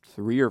gets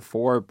 3 or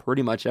 4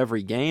 pretty much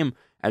every game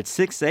at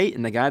 6'8",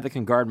 and the guy that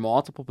can guard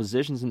multiple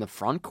positions in the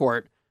front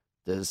court,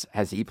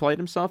 has he played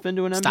himself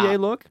into an NBA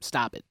look?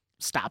 Stop it.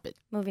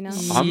 Moving on.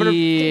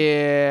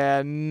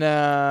 Yeah,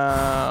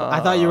 no. I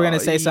thought you were going to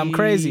say something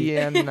crazy.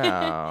 Yeah,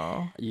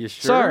 no. You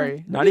sure?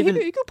 Sorry. Not even.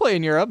 He could play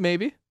in Europe,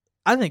 maybe.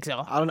 I think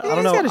so. I don't know. He's I got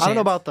a don't know chance.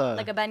 about the.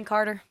 Like a Ben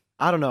Carter.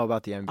 I don't know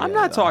about the NBA. I'm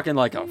not though. talking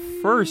like a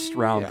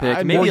first-round pick.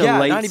 I- Maybe well, yeah,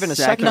 a late not even a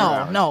second. second No,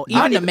 round. no.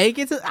 Even to make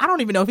it, I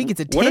don't even know if he gets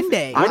a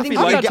 10-day. I if think he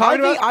he like- could, talking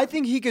about- I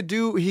think he could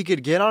do. He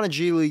could get on a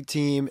G League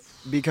team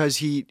because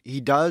he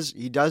does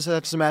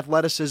have some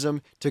athleticism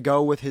to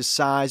go with his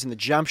size and the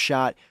jump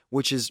shot,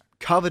 which is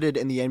coveted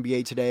in the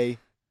NBA today.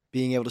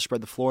 Being able to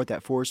spread the floor at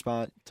that 4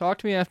 spot. Talk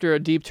to me after a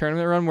deep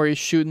tournament run where he's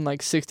shooting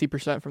like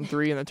 60% from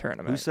 3 in the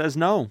tournament. Who says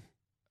no?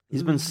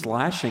 He's been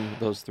slashing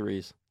those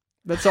threes.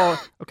 That's all.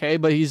 Okay,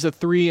 but he's a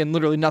 3 and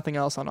literally nothing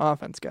else on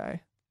offense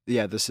guy.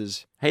 Yeah, this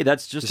is. Hey,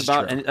 that's This just is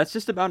about true. that's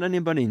just about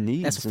anybody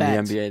needs That's a in the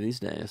fact. NBA these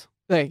days.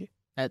 Thank you.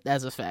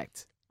 That's a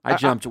fact. I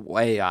jumped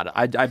way out.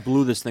 I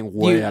blew this thing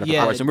way out of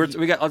yeah,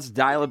 proportion. Let's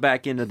dial it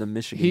back into the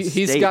Michigan He's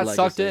State got legacy.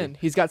 sucked in.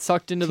 He's got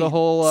sucked into the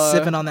whole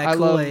Sipping on that I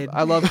love- Kool-Aid.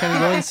 I love Kenny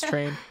Goins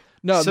train.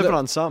 No, Sipping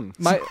on some.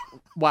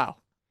 Wow.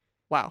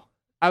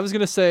 I was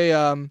gonna say,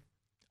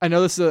 I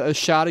know this is a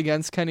shot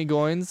against Kenny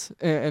Goins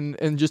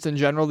and just in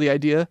general the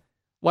idea.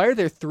 Why are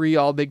there 3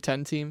 all Big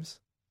Ten teams?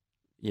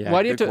 Yeah,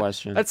 Why do you good have to-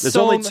 question. that's There's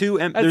so only m- 2.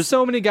 There's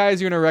so many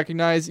guys you're gonna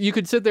recognize. You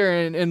could sit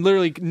there and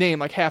literally name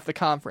like half the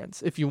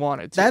conference if you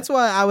wanted to. That's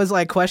why I was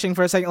like questioning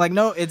for a second. Like,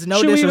 no, it's no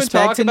Should we even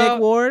disrespect talk to Nick about-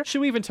 Ward.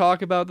 Should we even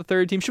talk about the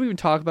third team? Should we even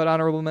talk about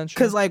honorable mention?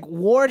 Because like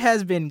Ward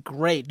has been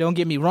great. Don't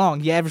get me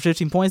wrong. He averaged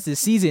 15 points this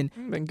season,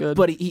 been good.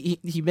 but he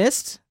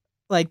missed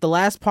like the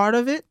last part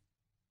of it.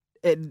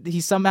 He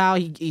somehow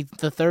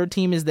the third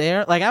team is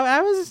there. Like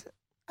I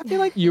feel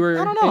like you were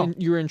I don't know.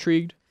 you were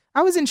intrigued.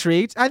 I was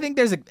intrigued. I think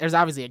there's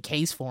obviously a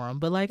case for him,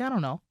 but like I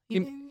don't know. He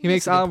missed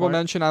makes a good honorable part.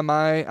 mention on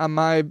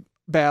my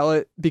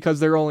ballot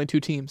because there are only 2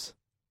 teams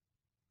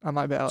on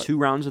my ballot. 2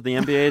 rounds of the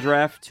NBA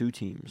draft, 2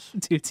 teams.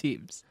 2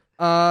 teams.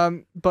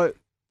 But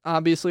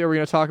obviously, are we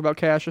going to talk about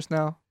Cassius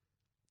now?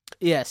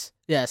 Yes.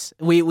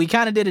 We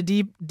kind of did a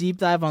deep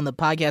dive on the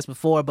podcast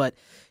before, but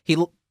he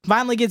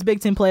finally gets Big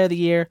Ten Player of the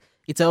Year.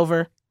 It's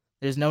over.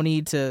 There's no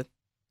need to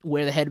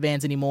wear the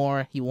headbands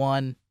anymore. He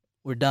won.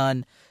 We're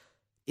done.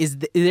 Is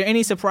there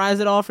any surprise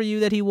at all for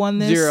you that he won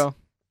this? 0.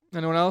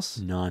 Anyone else?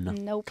 None.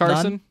 Nope.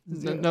 Carson?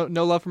 None?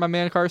 No love for my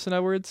man Carson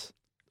Edwards.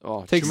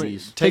 Oh, Takes-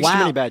 jeez. Takes Wow. too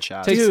many bad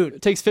shots.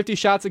 Takes 50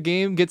 shots a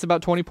game, gets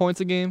about 20 points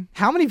a game.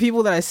 How many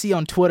people that I see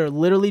on Twitter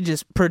literally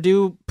just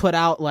Purdue put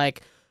out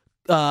like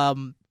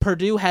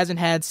Purdue hasn't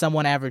had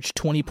someone average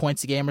 20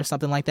 points a game or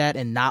something like that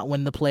and not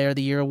win the Player of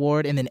the Year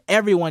award, and then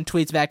everyone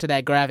tweets back to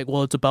that graphic,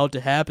 well, it's about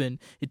to happen.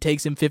 It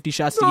takes him 50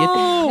 shots to get.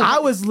 I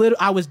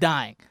was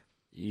dying.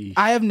 Yeesh.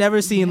 I have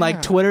never seen Yeah.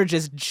 like Twitter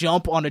just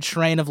jump on a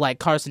train of like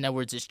Carson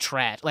Edwards is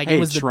trash. Like Hey, it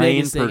was the train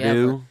biggest thing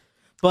Purdue. ever.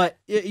 But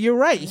you're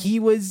right. He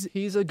was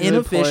He's a good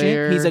inefficient.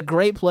 player. He's a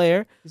great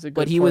player, He's a good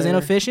but he was player.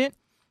 inefficient.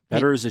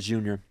 Better as a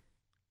junior.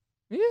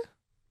 Yeah.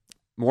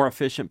 More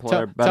efficient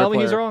player. Tell Better me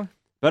player. he's wrong.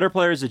 Better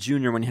player as a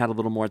junior when he had a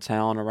little more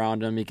talent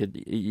around him. He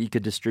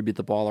could distribute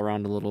the ball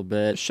around a little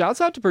bit.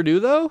 Shouts out to Purdue,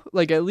 though.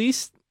 Like, at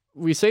least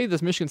we say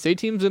this Michigan State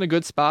team's in a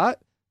good spot.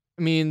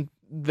 I mean,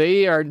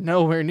 they are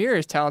nowhere near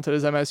as talented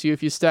as MSU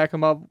if you stack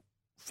them up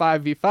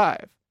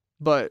 5v5.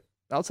 But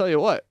I'll tell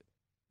you what,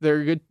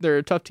 they're good. They're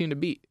a tough team to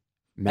beat.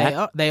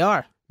 They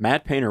are.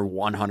 Matt Painter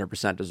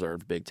 100%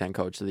 deserved Big Ten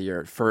Coach of the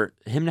Year. For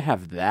him to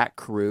have that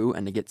crew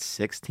and to get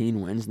 16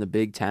 wins in the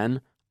Big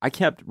Ten, I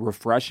kept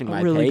refreshing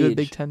my A really page. good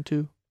Big Ten,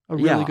 too. A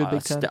really good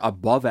Big Ten.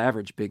 Above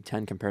average Big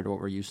Ten compared to what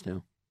we're used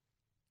to.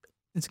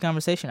 It's a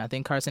conversation. I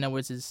think Carson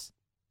Edwards is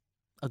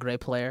a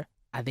great player.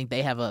 I think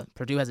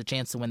Purdue has a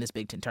chance to win this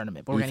Big Ten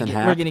tournament. But we're Ethan gonna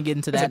Happ. get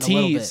into that That's in a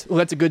a little tease. bit. Well,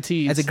 that's a good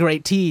tease. That's a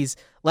great tease.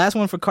 Last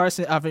one for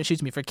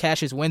for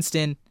Cassius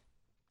Winston.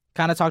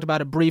 Kind of talked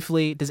about it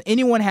briefly. Does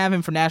anyone have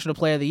him for National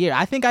Player of the Year?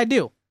 I think I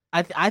do.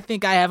 I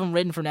think I have him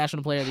written for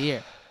National Player of the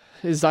Year.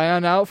 Is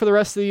Zion out for the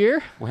rest of the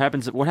year? What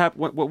happens? What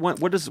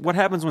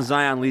happens when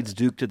Zion leads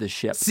Duke to the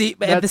ship? See,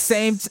 but at the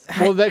same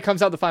Well, that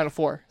comes out the Final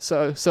Four.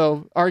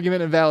 So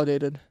argument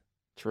invalidated.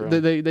 True.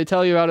 They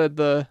tell you out at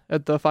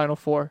the Final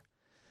Four.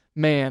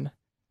 Man,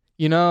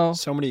 you know,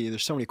 There's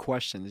so many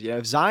questions. Yeah,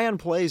 if Zion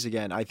plays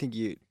again, I think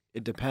it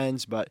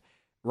depends. But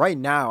right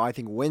now, I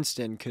think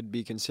Winston could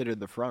be considered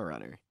the front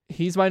runner.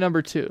 he's my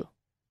number 2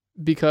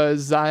 because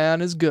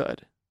Zion is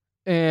good.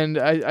 And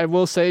I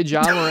will say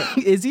John Morant.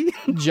 is he?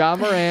 John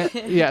Morant.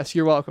 Yes,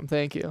 you're welcome.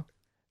 Thank you.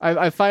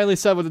 I finally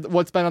said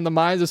what's been on the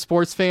minds of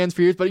sports fans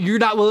for years, but you're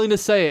not willing to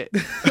say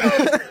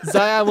it.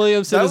 Zion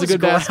Williamson That is a was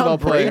good basketball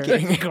player.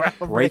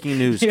 Breaking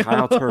news: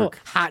 Kyle Turk.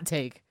 Hot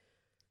take.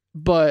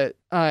 But,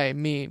 I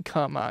mean,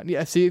 come on.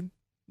 Yeah, see?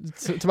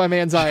 To my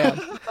man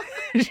Zion.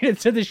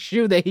 To the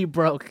shoe that he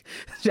broke.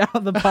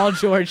 The Paul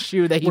George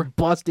shoe that he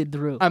busted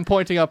through. I'm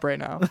pointing up right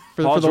now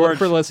Paul George.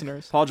 for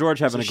listeners. Paul George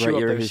having a There's a great shoe up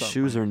year. there His somewhere.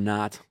 shoes are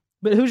not.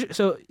 But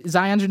so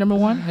Zion's your number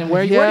 1? And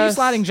where are you Yes.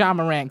 sliding John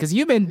Morant? Because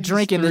you've been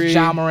drinking 3. this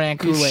John Morant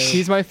Kool-Aid.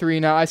 He's my 3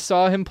 now. I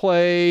saw him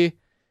play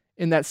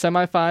in that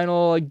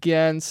semifinal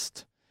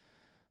against.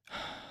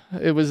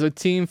 It was a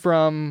team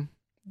from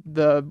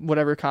the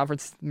whatever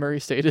conference Murray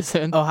State is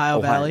in.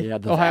 Ohio Valley. Yeah,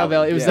 the Ohio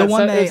Valley. It was The that,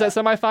 one it was that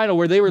semifinal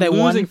where they were they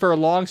losing won. for a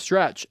long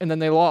stretch, and then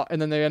they lost,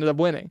 and then they ended up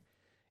winning.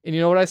 And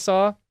you know what I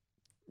saw?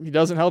 He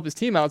doesn't help his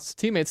teammates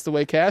the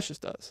way Cassius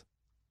does.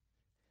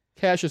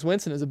 Cassius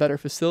Winston is a better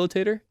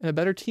facilitator and a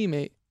better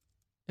teammate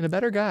and a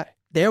better guy.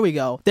 There we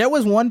go. There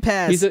was one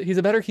pass. He's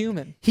a better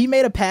human. He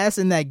made a pass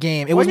in that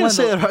game. It Why was are you one gonna of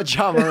say the, that about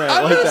John Morant?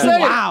 I'm like gonna that? say it.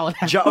 Wow.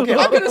 Okay,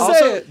 I'm gonna also,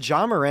 say it.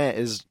 John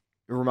Morant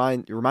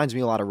reminds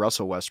me a lot of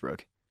Russell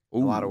Westbrook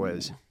in a lot of Ooh.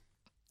 ways.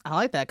 I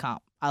like that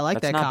comp. I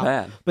like That's that not comp.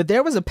 bad. But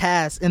there was a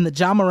pass in the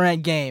John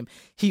Morant game.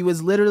 He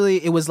was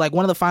literally, it was like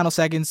one of the final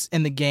seconds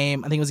in the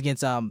game. I think it was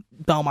against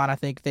Belmont. I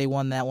think they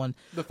won that one.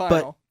 The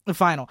final. The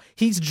final.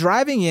 He's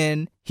driving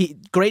in.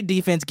 Great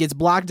defense, gets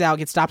blocked out,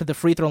 gets stopped at the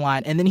free throw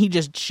line, and then he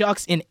just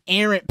chucks an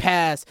errant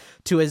pass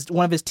to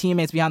one of his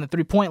teammates behind the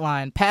 3-point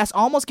line. Pass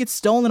almost gets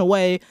stolen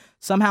away.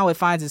 Somehow it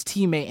finds his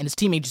teammate, and his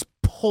teammate just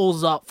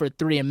pulls up for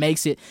 3 and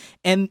makes it.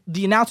 And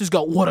the announcers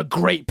go, "What a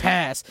great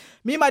pass!"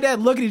 Me and my dad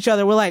look at each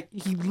other. We're like,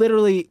 he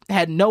literally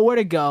had nowhere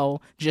to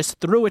go, just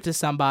threw it to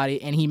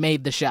somebody, and he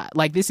made the shot.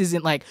 Like, this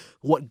isn't like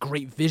what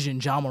great vision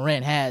John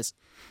Morant has.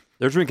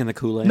 They're drinking the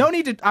Kool-Aid. No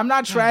need to. I'm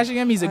not trashing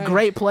him. He's a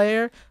great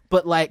player,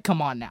 but like,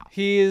 come on now.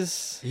 He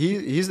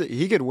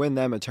could win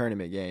them a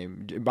tournament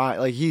game.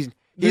 He's the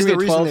the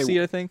reason 12 they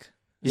seed, I think.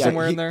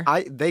 Somewhere in there.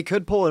 They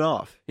could pull it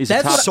off.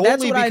 That's what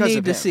I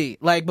need to him. see.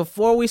 Like,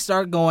 before we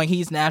start going,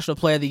 he's National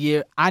Player of the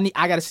Year. I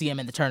got to see him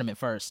in the tournament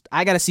first.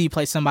 I got to see you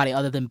play somebody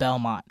other than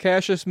Belmont.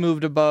 Cassius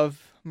moved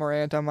above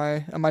Morant on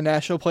my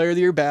National Player of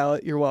the Year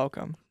ballot. You're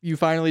welcome. You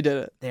finally did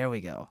it. There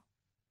we go.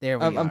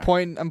 I'm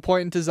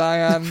pointing to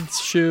Zion's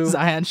shoe.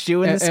 Zion's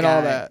shoe in the sky. And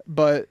all that.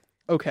 But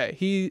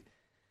okay,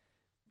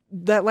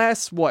 that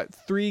last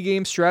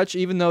 3-game stretch,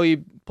 even though he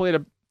played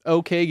a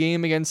okay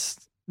game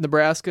against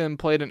Nebraska and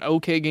played an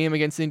okay game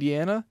against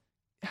Indiana,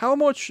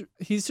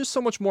 he's just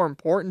so much more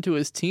important to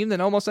his team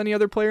than almost any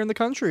other player in the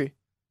country.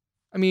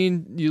 I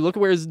mean, you look at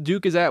where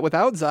Duke is at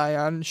without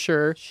Zion.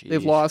 Sure,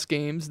 they've lost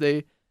games.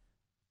 They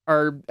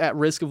are at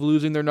risk of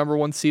losing their number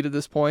 1 seed at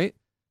this point.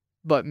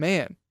 But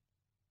man,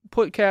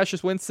 put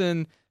Cassius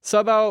Winston,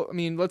 sub out. I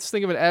mean, let's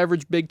think of an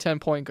average Big Ten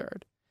point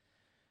guard.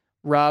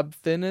 Rob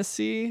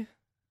Finney.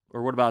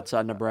 Or what about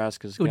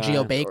Nebraska's guy?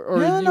 Geo Baker.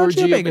 Or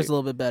Geo Baker's a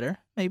little bit better,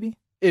 maybe.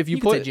 If you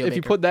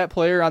put that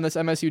player on this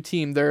MSU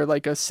team, they're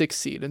like a 6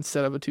 seed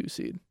instead of a 2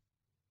 seed.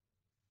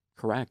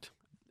 Correct.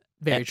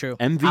 Very true.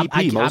 MVP.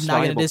 I'm not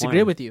going to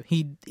disagree with you.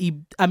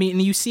 I mean,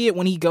 you see it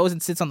when he goes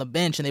and sits on the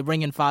bench and they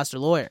bring in Foster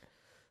Loyer.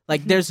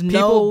 Like, there's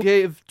People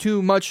gave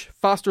too much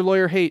Foster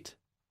Loyer hate.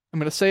 I'm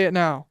going to say it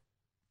now.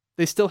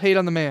 They still hate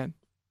on the man.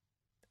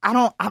 I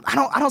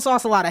don't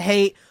sauce a lot of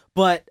hate,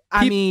 but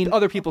I mean,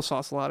 other people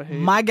sauce a lot of hate.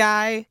 My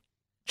guy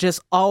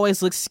just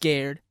always looks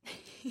scared.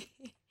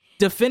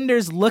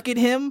 Defenders look at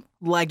him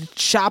like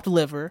chopped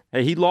liver.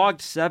 Hey, he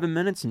logged 7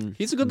 minutes and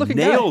he's a good-looking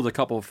nailed guy. a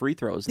couple of free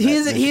throws. He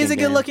is a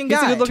good-looking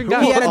guy. He's a good-looking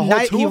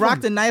guy. He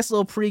rocked a nice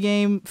little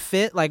pregame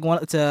fit, like one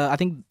of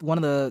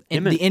the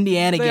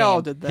Indiana game. They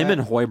all did that. Him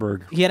and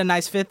Hoiberg. He had a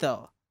nice fit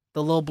though.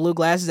 The little blue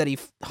glasses that he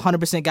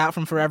 100% got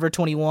from Forever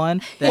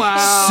 21. That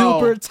wow.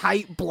 Super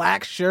tight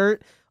black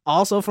shirt,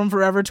 also from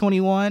Forever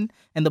 21,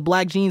 and the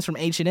black jeans from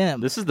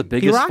H&M. This is the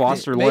biggest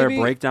Foster Loyer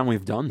breakdown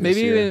we've done this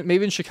year.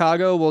 Maybe in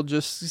Chicago we'll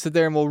just sit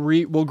there and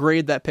we'll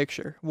grade that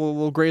picture.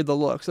 We'll grade the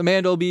looks.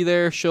 Amanda will be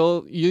there.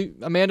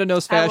 Amanda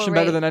knows fashion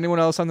better than anyone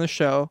else on this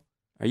show.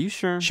 Are you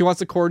sure? She wants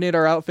to coordinate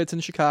our outfits in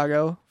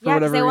Chicago for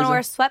whatever reason. They want to wear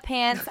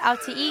sweatpants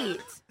out to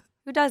eat.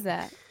 Who does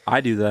that? I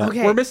do that.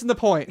 Okay. We're missing the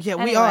point. Yeah,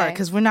 we are,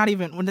 because we're not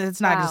even.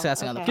 It's not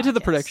discussing on the podcast. Get to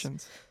the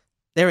predictions.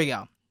 There we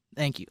go.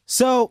 Thank you.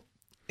 So,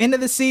 into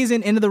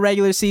the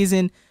regular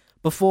season,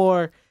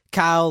 before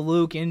Kyle,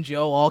 Luke, and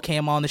Joe all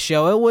came on the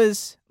show, it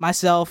was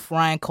myself,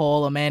 Ryan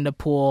Cole, Amanda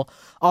Poole,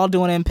 all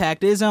doing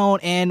Impact His Own,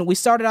 and we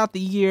started out the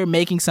year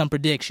making some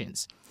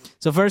predictions.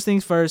 So first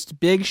things first,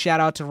 big shout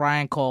out to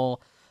Ryan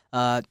Cole.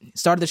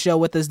 Started the show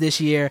with us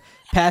this year,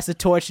 passed the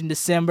torch in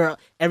December.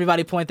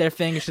 Everybody point their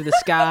fingers to the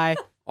sky.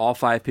 All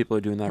 5 people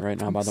are doing that right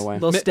now, by the way.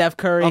 Little Steph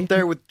Curry. Up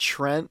there with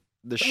Trent,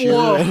 the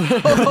shooter.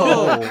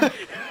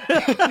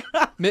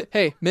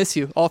 Hey, miss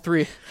you, all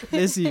 3.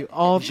 Miss you,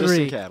 all 3. Just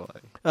in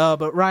Cadillac.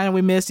 But Ryan,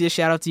 we missed you.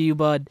 Shout out to you,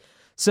 bud.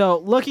 So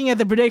looking at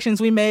the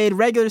predictions we made,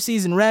 regular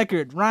season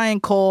record, Ryan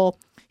Cole,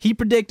 he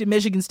predicted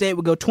Michigan State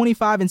would go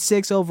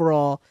 25-6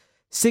 overall,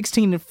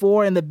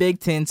 16-4 in the Big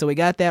Ten, so we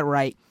got that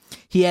right.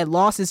 He had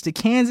losses to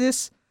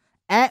Kansas,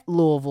 at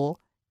Louisville,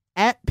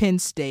 at Penn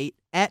State,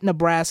 at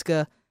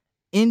Nebraska,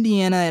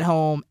 Indiana at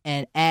home,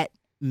 and at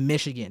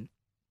Michigan.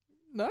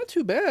 Not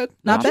too bad.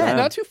 Not bad.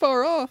 Not too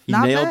far off. He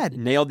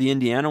nailed the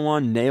Indiana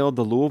one, nailed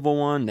the Louisville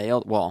one,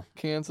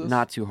 Kansas.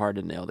 Not too hard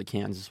to nail the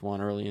Kansas one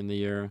early in the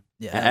year.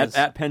 Yeah,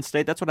 at Penn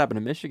State, that's what happened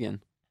to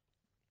Michigan.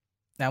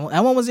 That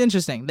one was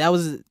interesting. That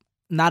was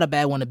not a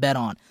bad one to bet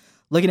on.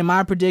 Looking at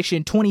my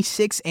prediction,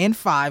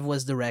 26-5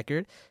 was the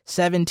record,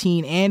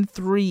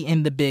 17-3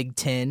 in the Big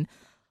Ten,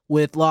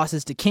 with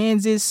losses to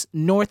Kansas,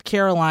 North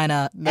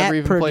Carolina, Never at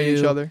even Purdue. played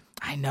each other.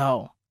 I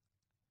know.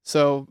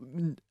 So,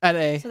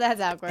 NA. So that's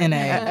awkward.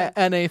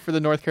 NA for the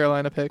North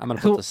Carolina pick. I'm going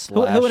to put the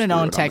slash. Who would have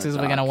known through it Texas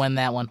on was the going to doc. win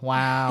that one?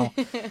 Wow.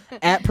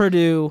 At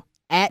Purdue,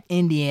 at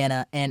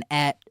Indiana, and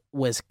at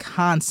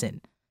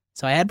Wisconsin.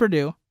 So I had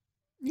Purdue.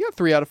 You got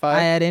 3 out of 5.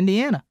 I had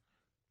Indiana.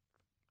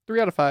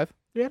 3 out of 5.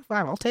 3 out of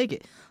 5. I'll take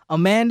it.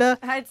 Amanda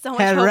I had so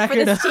much had a hope record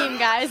for this team,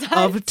 guys.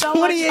 of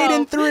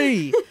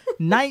 28-3,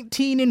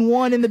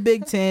 19-1 in the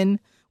Big Ten,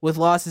 with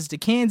losses to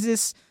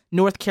Kansas,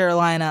 North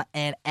Carolina,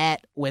 and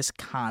at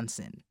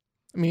Wisconsin.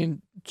 I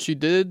mean, she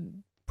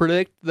did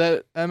predict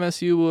that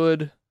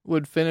MSU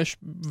would finish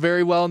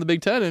very well in the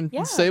Big Ten,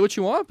 and say what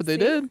you want, but they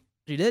did.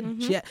 She did.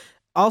 Mm-hmm. She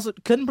also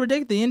couldn't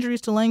predict the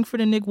injuries to Langford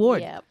and Nick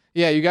Ward. Yep.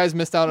 Yeah, you guys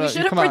missed out on We it.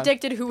 should have Come on.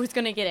 predicted who was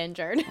going to get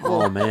injured.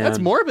 Oh man, That's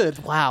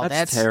morbid. Wow,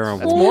 That's that's terrible.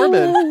 That's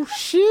morbid. Ooh,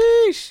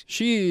 sheesh.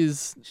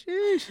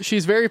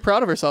 She's very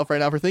proud of herself right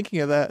now for thinking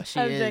of that. She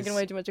I'm is. drinking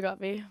way too much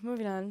coffee.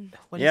 Moving on.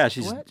 What Yeah, is-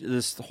 she's what?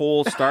 this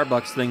whole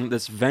Starbucks thing,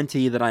 this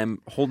venti that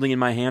I'm holding in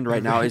my hand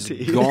right now is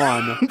Venti.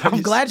 gone.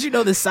 I'm glad you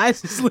know the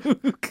sizes,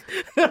 Luke.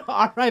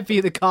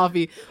 R.I.P. the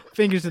coffee.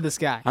 Fingers to the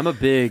sky. I'm a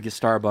big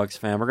Starbucks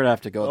fan. We're gonna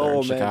have to go there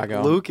in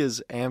Chicago. Luke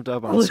is amped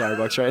up on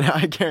Starbucks right now.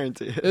 I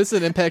guarantee it. This is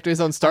an Impact Day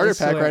Zone starter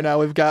pack swear. right now.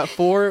 We've got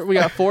four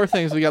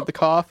things. We got the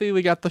coffee,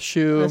 we got the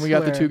shoe, I and we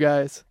got the swear. two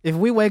guys. If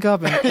we wake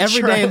up and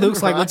every day Trent,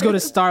 Luke's like, let's go to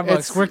Starbucks,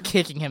 It's- we're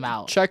kicking him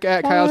out. Check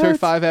at Kyle Turk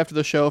 5 after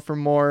the show for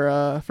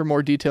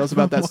more details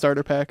about that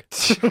starter pack.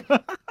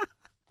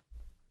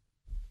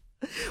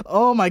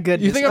 Oh my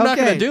goodness. You think I'm not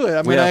Okay. going to do it?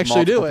 I'm We going to have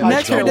actually do it. multiple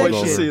Next I can't wait to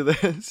prediction. see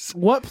this.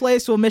 What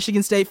place will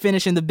Michigan State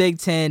finish in the Big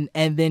Ten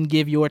and then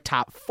give your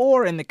top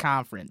 4 in the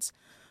conference?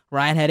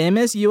 Ryan had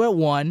MSU at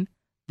 1,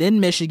 then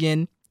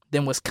Michigan,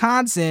 then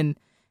Wisconsin,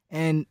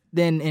 and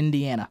then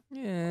Indiana.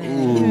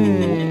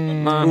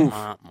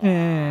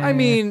 I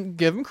mean,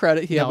 give him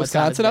credit. He had No, it's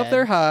not as Wisconsin up bad.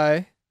 there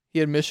high. He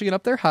had Michigan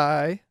up there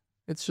high.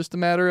 It's just a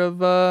matter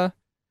of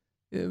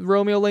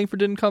Romeo Langford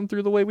didn't come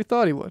through the way we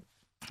thought he would.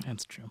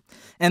 That's true.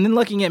 And then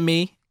looking at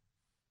me,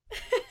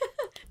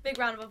 Big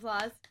round of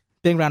applause.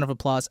 big round of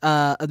applause.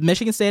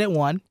 Michigan State at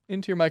 1,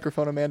 Into your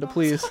microphone, Amanda,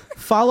 please.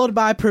 followed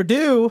by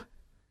Purdue,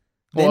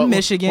 then What-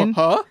 Michigan,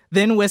 Huh?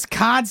 then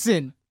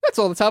Wisconsin. That's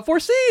all the top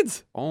 4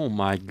 seeds. Oh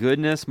my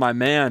goodness, my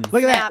man.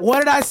 Look at that. Snaps. What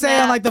did I say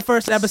on like the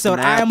first episode?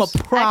 I am a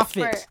Snaps.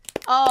 prophet. Expert.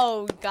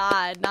 Oh,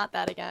 God. Not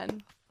that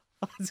again.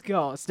 Let's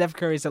go. Steph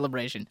Curry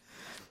celebration.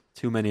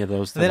 Too many of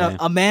those today. Then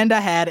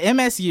Amanda had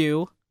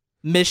MSU,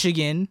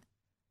 Michigan,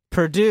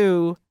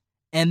 Purdue,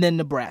 and then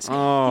Nebraska.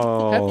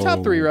 Oh, Had the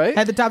top 3, right?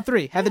 Had the top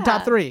 3. Had the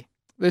top Yeah. 3.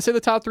 They say the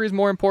top 3 is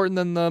more important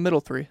than the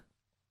middle 3.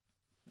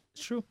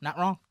 It's true. Not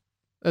wrong.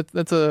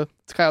 That's a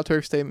Kyle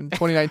Turk statement.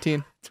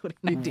 2019.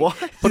 2019. What?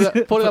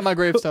 Put it on my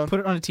gravestone. Put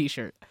it on a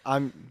t-shirt.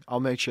 I'll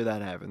make sure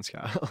that happens,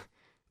 Kyle.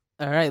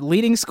 All right.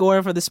 Leading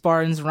scorer for the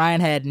Spartans,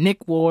 Ryan had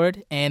Nick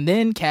Ward and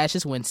then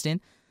Cassius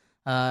Winston.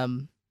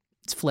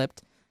 It's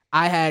flipped.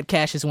 I had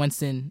Cassius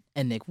Winston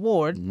and Nick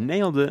Ward.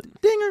 Nailed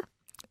it. Dinger.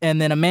 And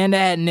then Amanda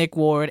had Nick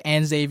Ward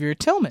and Xavier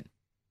Tillman.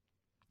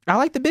 I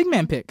like the big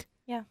man pick.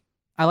 Yeah.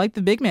 I like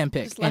the big man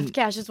pick. Just left And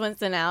Cassius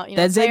Winston out. You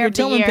know, that player Xavier of the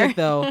Tillman year. pick,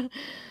 though,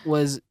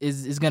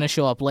 is going to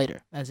show up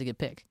later. That's a good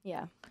pick.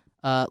 Yeah.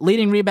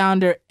 Leading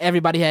rebounder,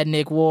 everybody had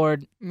Nick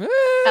Ward. No.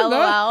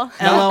 LOL.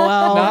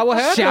 LOL. Not what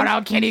happened. Shout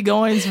out Kenny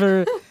Goins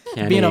for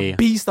being Kenny. a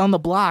beast on the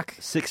block.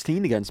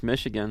 16 against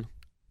Michigan.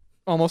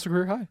 Almost a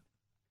career high.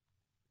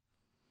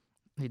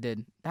 He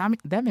did. I mean,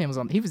 that man was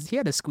on. He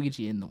had a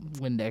squeegee in the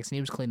Windex and he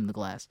was cleaning the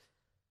glass.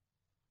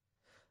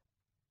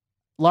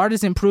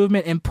 Largest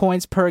improvement in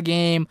points per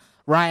game.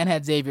 Ryan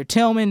had Xavier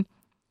Tillman.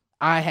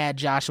 I had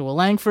Joshua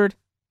Langford.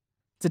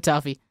 It's a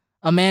toughie.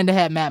 Amanda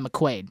had Matt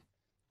McQuaid.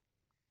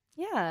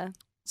 Yeah.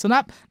 So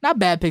not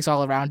bad picks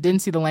all around.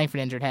 Didn't see the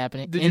Langford injury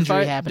happening. Did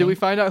happening. we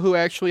find out who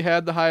actually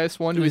had the highest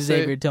one? It Did we was say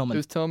Xavier Tillman. It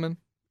was Tillman.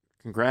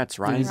 Congrats,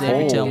 Ryan was Xavier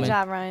Cole. Tillman. Good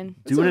job, Ryan.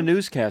 Doing a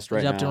newscast right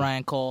It's now. up to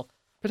Ryan Cole.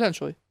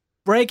 Potentially.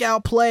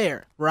 Breakout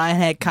player. Ryan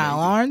had Kyle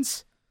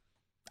Arns.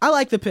 I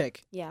like the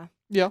pick. Yeah.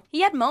 Yeah.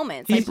 He had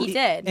moments. Like he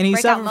did. And he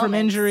Breakout suffered from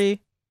moments.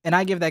 injury. And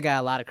I give that guy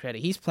a lot of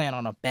credit. He's playing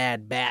on a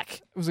bad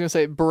back. I was going to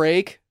say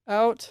break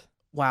out.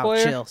 Wow,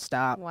 Player. chill,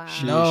 stop. Wow.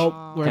 Nope,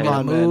 we're Come gonna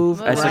on, man. move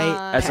As,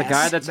 right. as a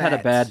guy that's had a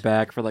past bad that.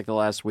 back for like the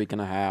last week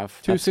and a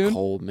half. Too that's soon?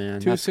 cold, man.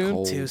 Too That's soon?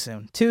 cold.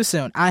 Too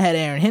soon. I had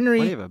Aaron What do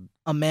Henry. you have a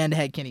Amanda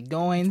had Kenny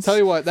Goins. Tell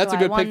you what, that's So a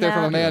I good won pick there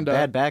from that. Amanda.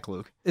 bad back,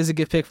 Luke? Is a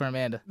good pick for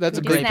Amanda. That's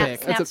a Do great snap,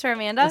 pick. snaps That's for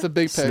Amanda. a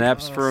big pick.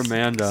 Snaps for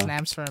Amanda.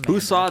 Snaps for Amanda. Who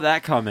saw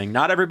that coming?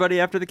 Not everybody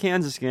after the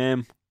Kansas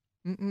game.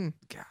 Mm-mm.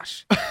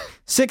 Gosh.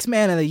 Sixth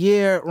man of the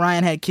year.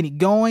 Ryan had Kenny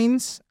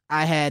Goins.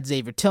 I had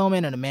Xavier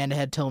Tillman, and Amanda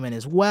had Tillman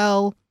as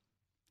well.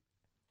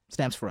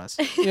 Snaps for us.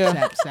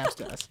 Yeah. Snaps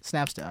to us.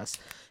 Snaps to us.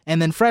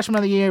 And then freshman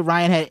of the year,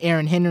 Ryan had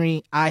Aaron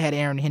Henry. I had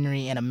Aaron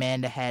Henry, and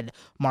Amanda had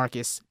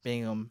Marcus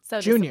Bingham So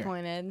Jr.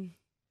 disappointed.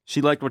 She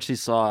liked what she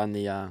saw in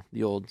the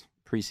old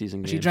preseason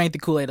game. She drank the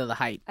Kool-Aid of the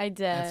height. I did.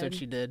 That's what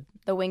she did.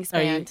 The Are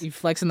wingspan. you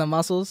flexing the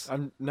muscles?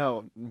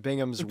 No,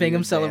 Bingham's Bingham weird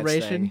dance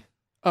celebration? thing.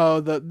 Oh,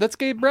 that's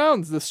Gabe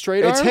Brown's, the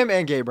straight It's arm. him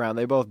and Gabe Brown.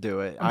 They both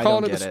do it. I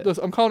don't get it.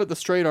 I'm calling it the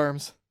straight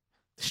arms.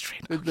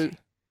 Straight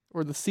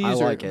Or the seizure.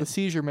 like it. The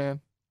seizure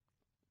man.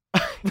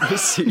 The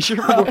seizure.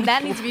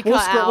 That needs to be cut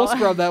We'll out.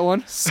 scrub that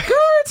one. Skirt!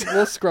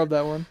 We'll scrub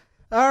that one.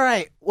 All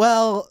right.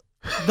 Well,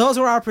 those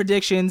were our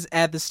predictions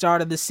at the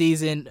start of the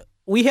season.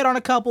 We hit on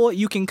a couple.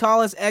 You can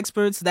call us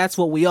experts. That's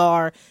what we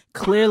are.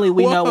 Clearly,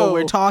 we know what Whoa.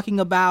 we're talking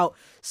about.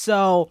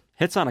 So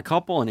Hits on a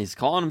couple and he's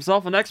calling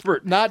himself an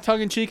expert. Not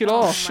tongue in cheek at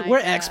all. Oh my we're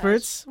gosh.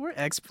 experts. We're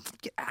experts.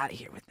 Get out of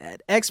here with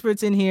that.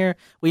 Experts in here.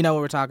 We know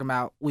what we're talking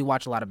about. We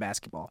watch a lot of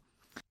basketball.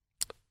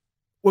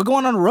 We're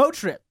going on a road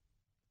trip.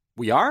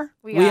 We are?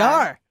 We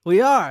are. The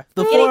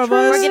We're four getting, of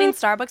us. we're getting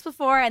Starbucks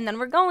before, and then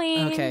we're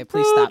going. Okay,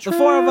 please stop. The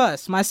four of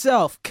us,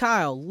 myself,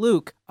 Kyle,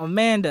 Luke,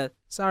 Amanda.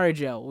 Sorry,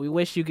 Joe. We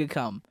wish you could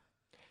come.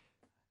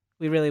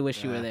 We really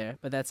wish you were Yeah. there,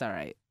 but that's all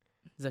right.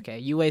 It's okay.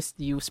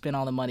 You spent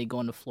all the money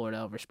going to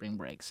Florida over spring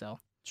break, so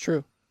It's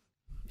true.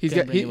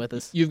 Couldn't bring you with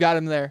us. You've got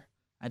him there.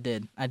 I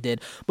did.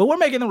 But we're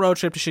making the road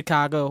trip to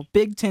Chicago.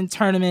 Big Ten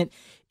tournament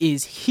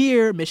is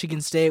here. Michigan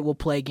State will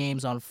play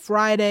games on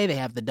Friday. They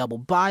have the double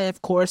bye,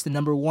 of course, the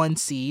number 1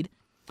 seed.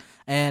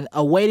 And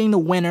awaiting the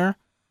winner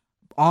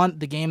on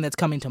the game that's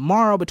coming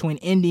tomorrow between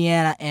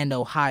Indiana and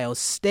Ohio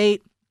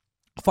State.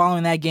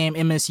 Following that game,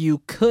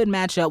 MSU could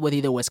match up with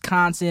either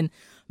Wisconsin,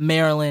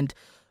 Maryland,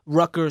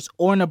 Rutgers,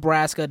 or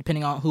Nebraska,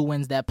 depending on who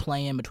wins that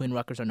play-in between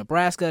Rutgers or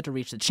Nebraska to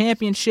reach the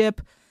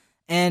championship.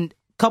 And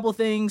a couple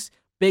things.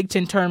 Big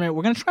Ten tournament.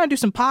 We're going to try and do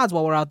some pods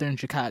while we're out there in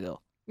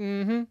Chicago.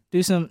 Mm-hmm.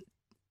 Do some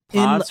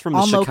Pods from the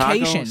on Chicago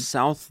location.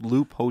 South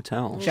Loop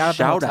Hotel. Shout out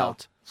the hotel.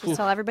 out. Just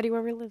tell everybody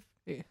where we live.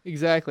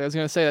 Exactly. I was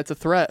going to say that's a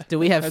threat. Do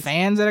we have That's-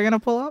 fans that are going to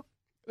pull up?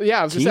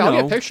 Yeah, I was going to say, I'll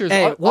Tino. get pictures.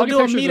 Hey, I'll we'll get do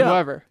a pictures of meetup.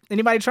 whoever.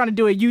 Anybody trying to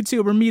do a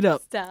YouTube or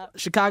meetup? Stop.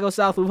 Chicago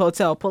South Loop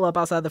Hotel. Pull up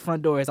outside the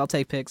front doors. I'll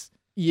take pics.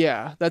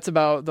 Yeah, that's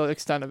about the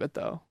extent of it,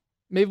 though.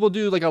 Maybe we'll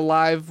do like a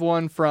live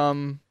one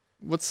from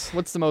what's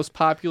the most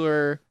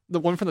popular, the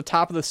one from the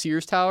top of the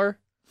Sears Tower.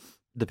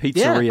 The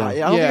pizzeria. I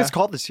don't Yeah. think it's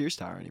called the Sears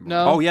Tower anymore.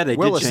 No. Oh, yeah, they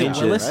Willis did change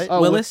Tower, it. Willis? right?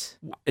 Oh, Willis?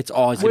 It's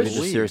always going to Which-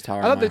 be the Sears Tower.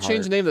 I thought in they my changed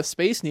heart. the name of the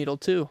Space Needle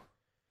too.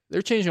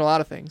 They're changing a lot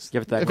of things.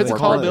 Give it that If it's a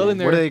corporate- tall building,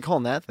 What are there. they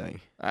calling that thing?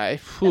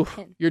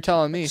 You're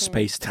telling me.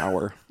 Space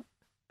Tower.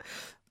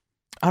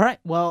 All right.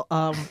 Well,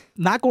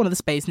 not going to the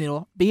Space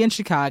Needle. Be in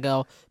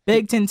Chicago.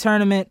 Big Ten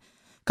tournament.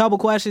 Couple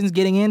questions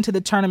getting into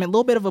the tournament. A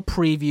little bit of a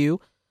preview.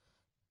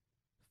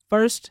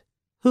 First,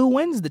 who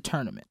wins the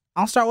tournament?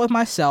 I'll start with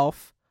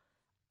myself.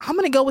 I'm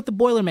going to go with the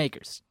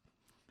Boilermakers.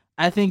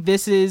 I think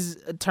this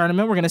is a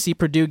tournament. We're going to see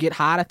Purdue get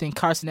hot. I think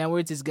Carson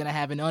Edwards is going to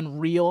have an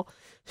unreal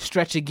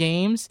stretch of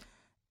games.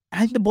 I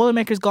think the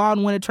Boilermakers go out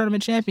and win a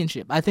tournament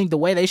championship. I think the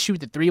way they shoot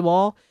the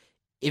 3-ball,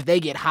 if they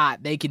get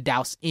hot, they can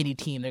douse any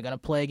team they're going to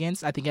play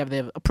against. I think they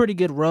have a pretty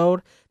good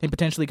road. They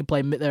potentially could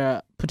play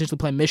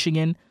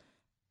Michigan.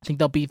 I think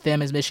they'll beat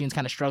them as Michigan's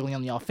kind of struggling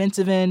on the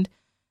offensive end.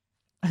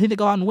 I think they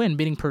go out and win,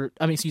 beating.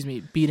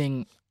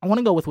 I want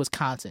to go with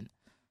Wisconsin.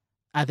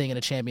 I think in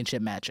a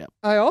championship matchup.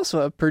 I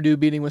also have Purdue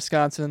beating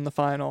Wisconsin in the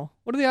final.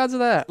 What are the odds of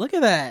that? Look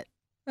at that.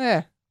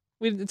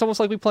 It's almost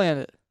like we planned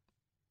it.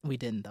 We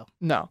didn't though.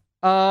 No.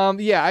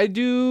 Yeah, I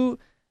do.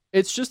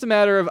 It's just a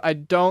matter of I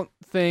don't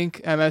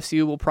think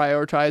MSU will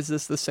prioritize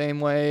this the same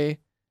way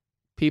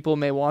people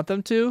may want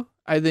them to.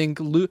 I think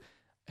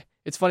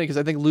it's funny because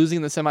I think losing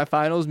in the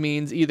semifinals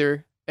means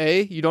either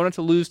A, you don't have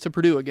to lose to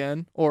Purdue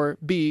again, or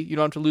B, you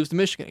don't have to lose to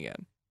Michigan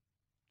again.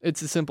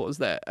 It's as simple as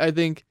that. I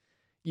think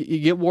you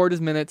get Ward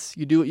his minutes,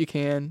 you do what you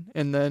can,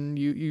 and then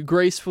you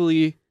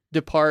gracefully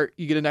depart,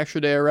 you get an extra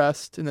day of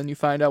rest, and then you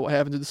find out what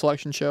happens at the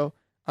selection show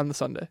on the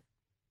Sunday.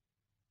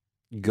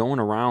 Going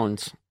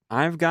around,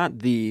 I've got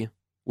the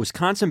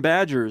Wisconsin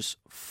Badgers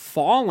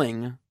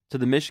falling to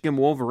the Michigan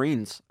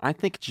Wolverines. I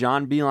think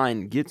John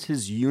Beilein gets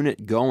his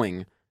unit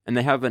going, and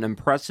they have an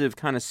impressive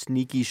kind of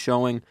sneaky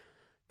showing.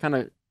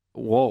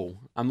 Whoa.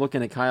 I'm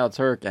looking at Kyle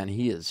Turk, and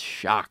he is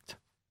shocked.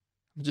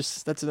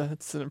 That's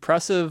an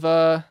impressive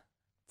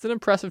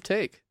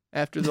take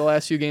after the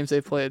last few games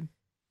they've played.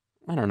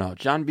 I don't know.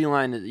 John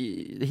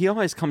Beilein, he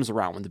always comes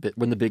around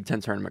when the Big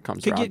Ten tournament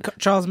comes Could around. get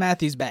Charles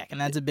Matthews back, and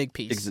that's a big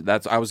piece.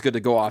 I was good to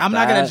go off. I'm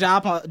not going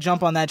that. to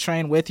jump on that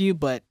train with you,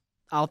 but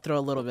I'll throw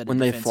a little bit. When of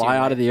they defense fly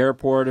your out way. of the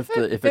airport, if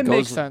It it goes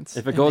makes sense.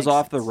 if it It goes makes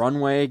off the sense.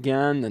 runway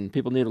again, then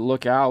people need to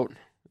look out.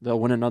 They'll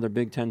win another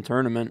Big Ten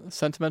tournament.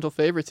 Sentimental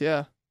favorites,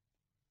 yeah.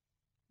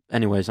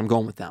 Anyways, I'm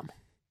going with them.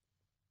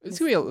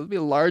 It'll be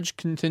a large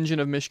contingent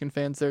of Michigan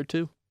fans there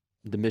too.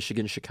 The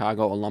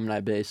Michigan-Chicago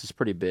alumni base is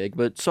pretty big,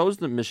 but so is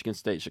the Michigan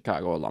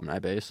State-Chicago alumni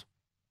base.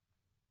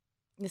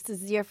 This is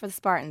the year for the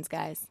Spartans,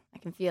 guys. I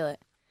can feel it.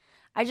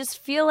 I just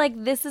feel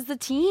like this is the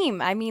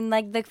team. I mean,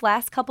 like the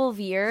last couple of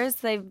years,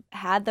 they've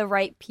had the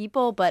right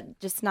people, but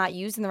just not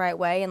used in the right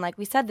way. And like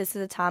we said, this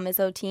is a Tom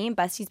Izzo team.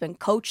 Bestie's been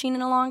coaching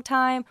in a long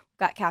time.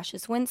 We've got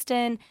Cassius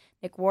Winston.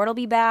 Nick Ward will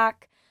be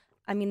back.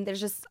 I mean,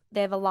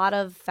 they have a lot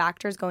of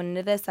factors going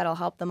into this that'll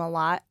help them a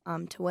lot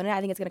to win it.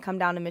 I think it's going to come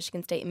down to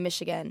Michigan State and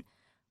Michigan,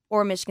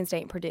 or Michigan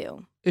State and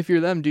Purdue. If you're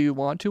them, do you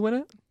want to win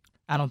it?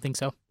 I don't think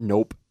so.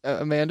 Nope.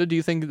 Amanda, do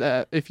you think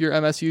that if you're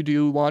MSU, do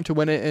you want to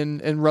win it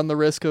and run the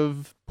risk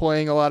of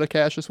playing a lot of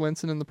Cassius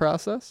Winston in the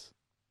process?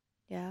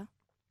 Yeah.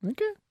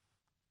 Okay.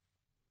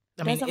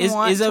 I mean, Doesn't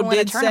want to Izzo win a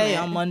did say tournament.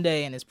 on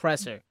Monday in his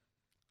presser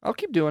I'll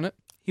keep doing it.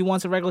 he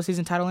wants a regular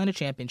season title and a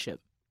championship.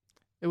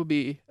 It would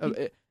be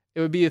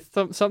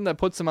something that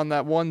puts him on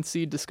that 1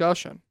 seed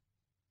discussion.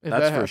 if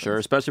That's that for happens. sure,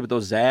 especially with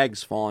those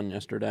Zags falling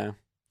yesterday.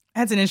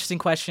 That's an interesting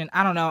question.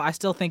 I don't know. I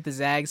still think the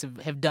Zags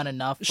have done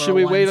enough. For Should a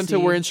we 1 wait until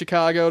seed. we're in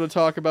Chicago to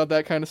talk about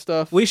that kind of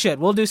stuff? We should.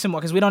 We'll do some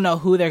more because we don't know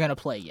who they're going to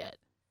play yet.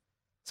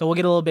 So we'll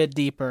get a little bit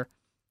deeper.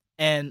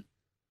 And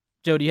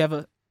Joe, do you have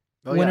a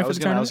winner I for was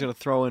the gonna tournament?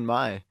 throw in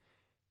my.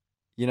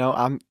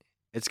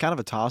 It's kind of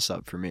a toss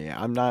up for me.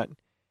 I'm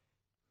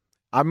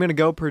gonna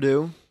go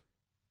Purdue.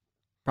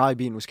 Probably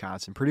beating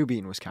Wisconsin. Purdue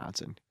beating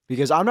Wisconsin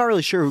because I'm not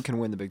really sure who can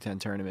win the Big Ten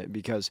tournament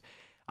because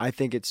I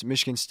think it's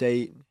Michigan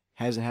State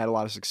hasn't had a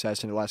lot of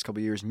success in the last couple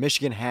of years.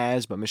 Michigan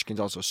has, but Michigan's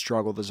also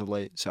struggled as of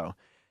late. So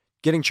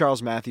getting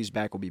Charles Matthews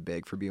back will be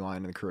big for Beilein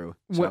and the crew.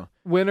 So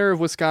Winner of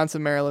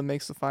Wisconsin Maryland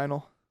makes the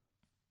final.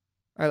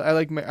 I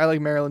like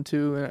Maryland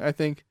too, and I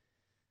think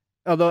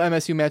although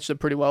MSU matched up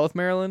pretty well with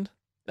Maryland,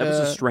 that was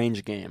a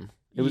strange game.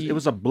 It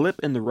was a blip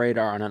in the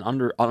radar on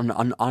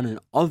an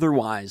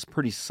otherwise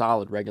pretty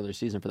solid regular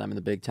season for them in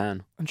the Big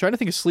Ten. I'm trying to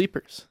think of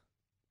sleepers.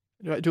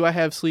 Do I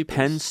have sleepers?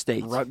 Penn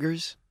State.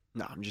 Rutgers?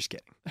 No, I'm just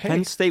kidding.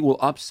 Penn State will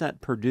upset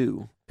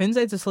Purdue. Penn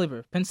State's a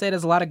sleeper. Penn State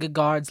has a lot of good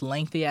guards,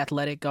 lengthy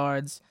athletic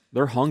guards.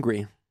 They're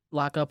hungry.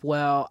 Lock up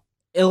well.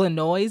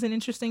 Illinois is an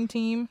interesting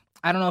team.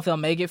 I don't know if they'll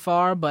make it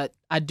far, but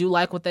I do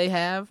like what they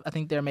have. I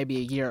think they're maybe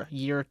a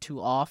year or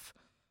two off.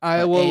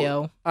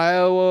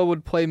 Iowa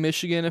would play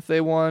Michigan if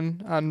they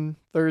won on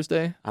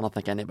Thursday. I don't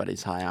think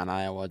anybody's high on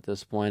Iowa at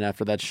this point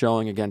after that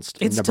showing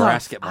against It's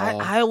Nebraska.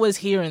 tough. Iowa's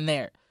here and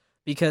there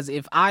because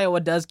if Iowa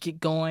does get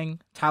going,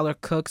 Tyler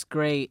Cook's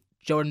great.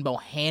 Jordan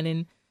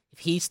Bohannon, if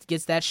he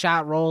gets that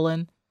shot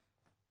rolling,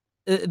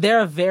 they're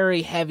a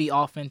very heavy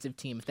offensive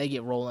team. If they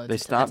get rolling,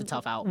 that's a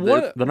tough out.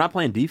 They're not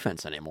playing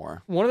defense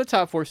anymore. One of the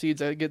top 4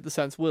 seeds, I get the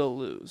sense, will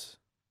lose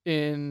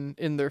in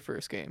their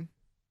first game.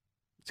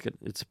 It's good.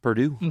 It's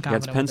Purdue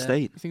against Penn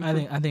State.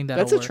 I think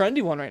that's a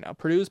trendy one right now.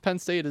 Purdue's Penn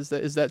State is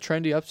that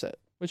trendy upset.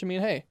 Which I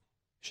mean, hey,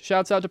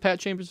 shouts out to Pat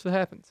Chambers if it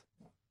happens.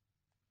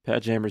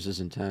 Pat Chambers is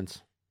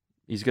intense.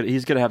 He's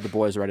gonna have the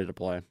boys ready to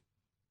play.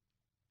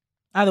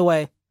 Either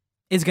way,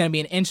 it's going to be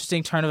an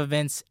interesting turn of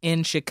events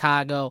in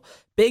Chicago.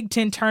 Big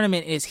Ten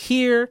tournament is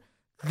here.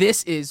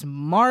 This is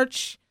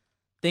March.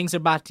 Things are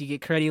about to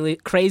get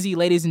crazy,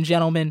 ladies and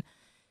gentlemen.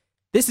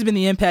 This has been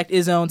the Impact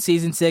Izzone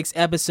Season 6,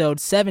 Episode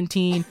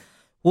 17.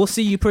 We'll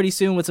see you pretty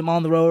soon with some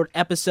on-the-road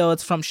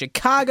episodes from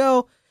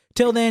Chicago.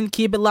 Till then,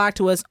 keep it locked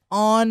to us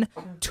on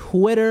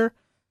Twitter.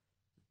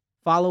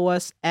 Follow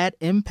us at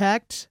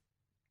WDBM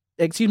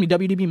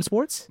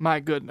Sports.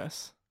 My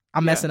goodness.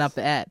 I'm messing up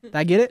the ad. Did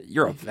I get it?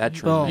 You're a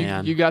veteran,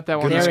 man. You got that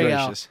one. There we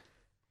go.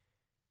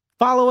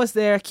 Follow us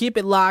there. Keep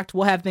it locked.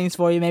 We'll have things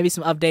for you. Maybe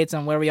some updates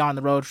on where we are on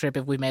the road trip,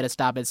 if we made a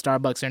stop at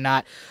Starbucks or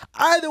not.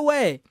 Either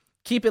way,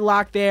 keep it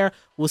locked there.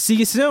 We'll see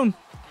you soon.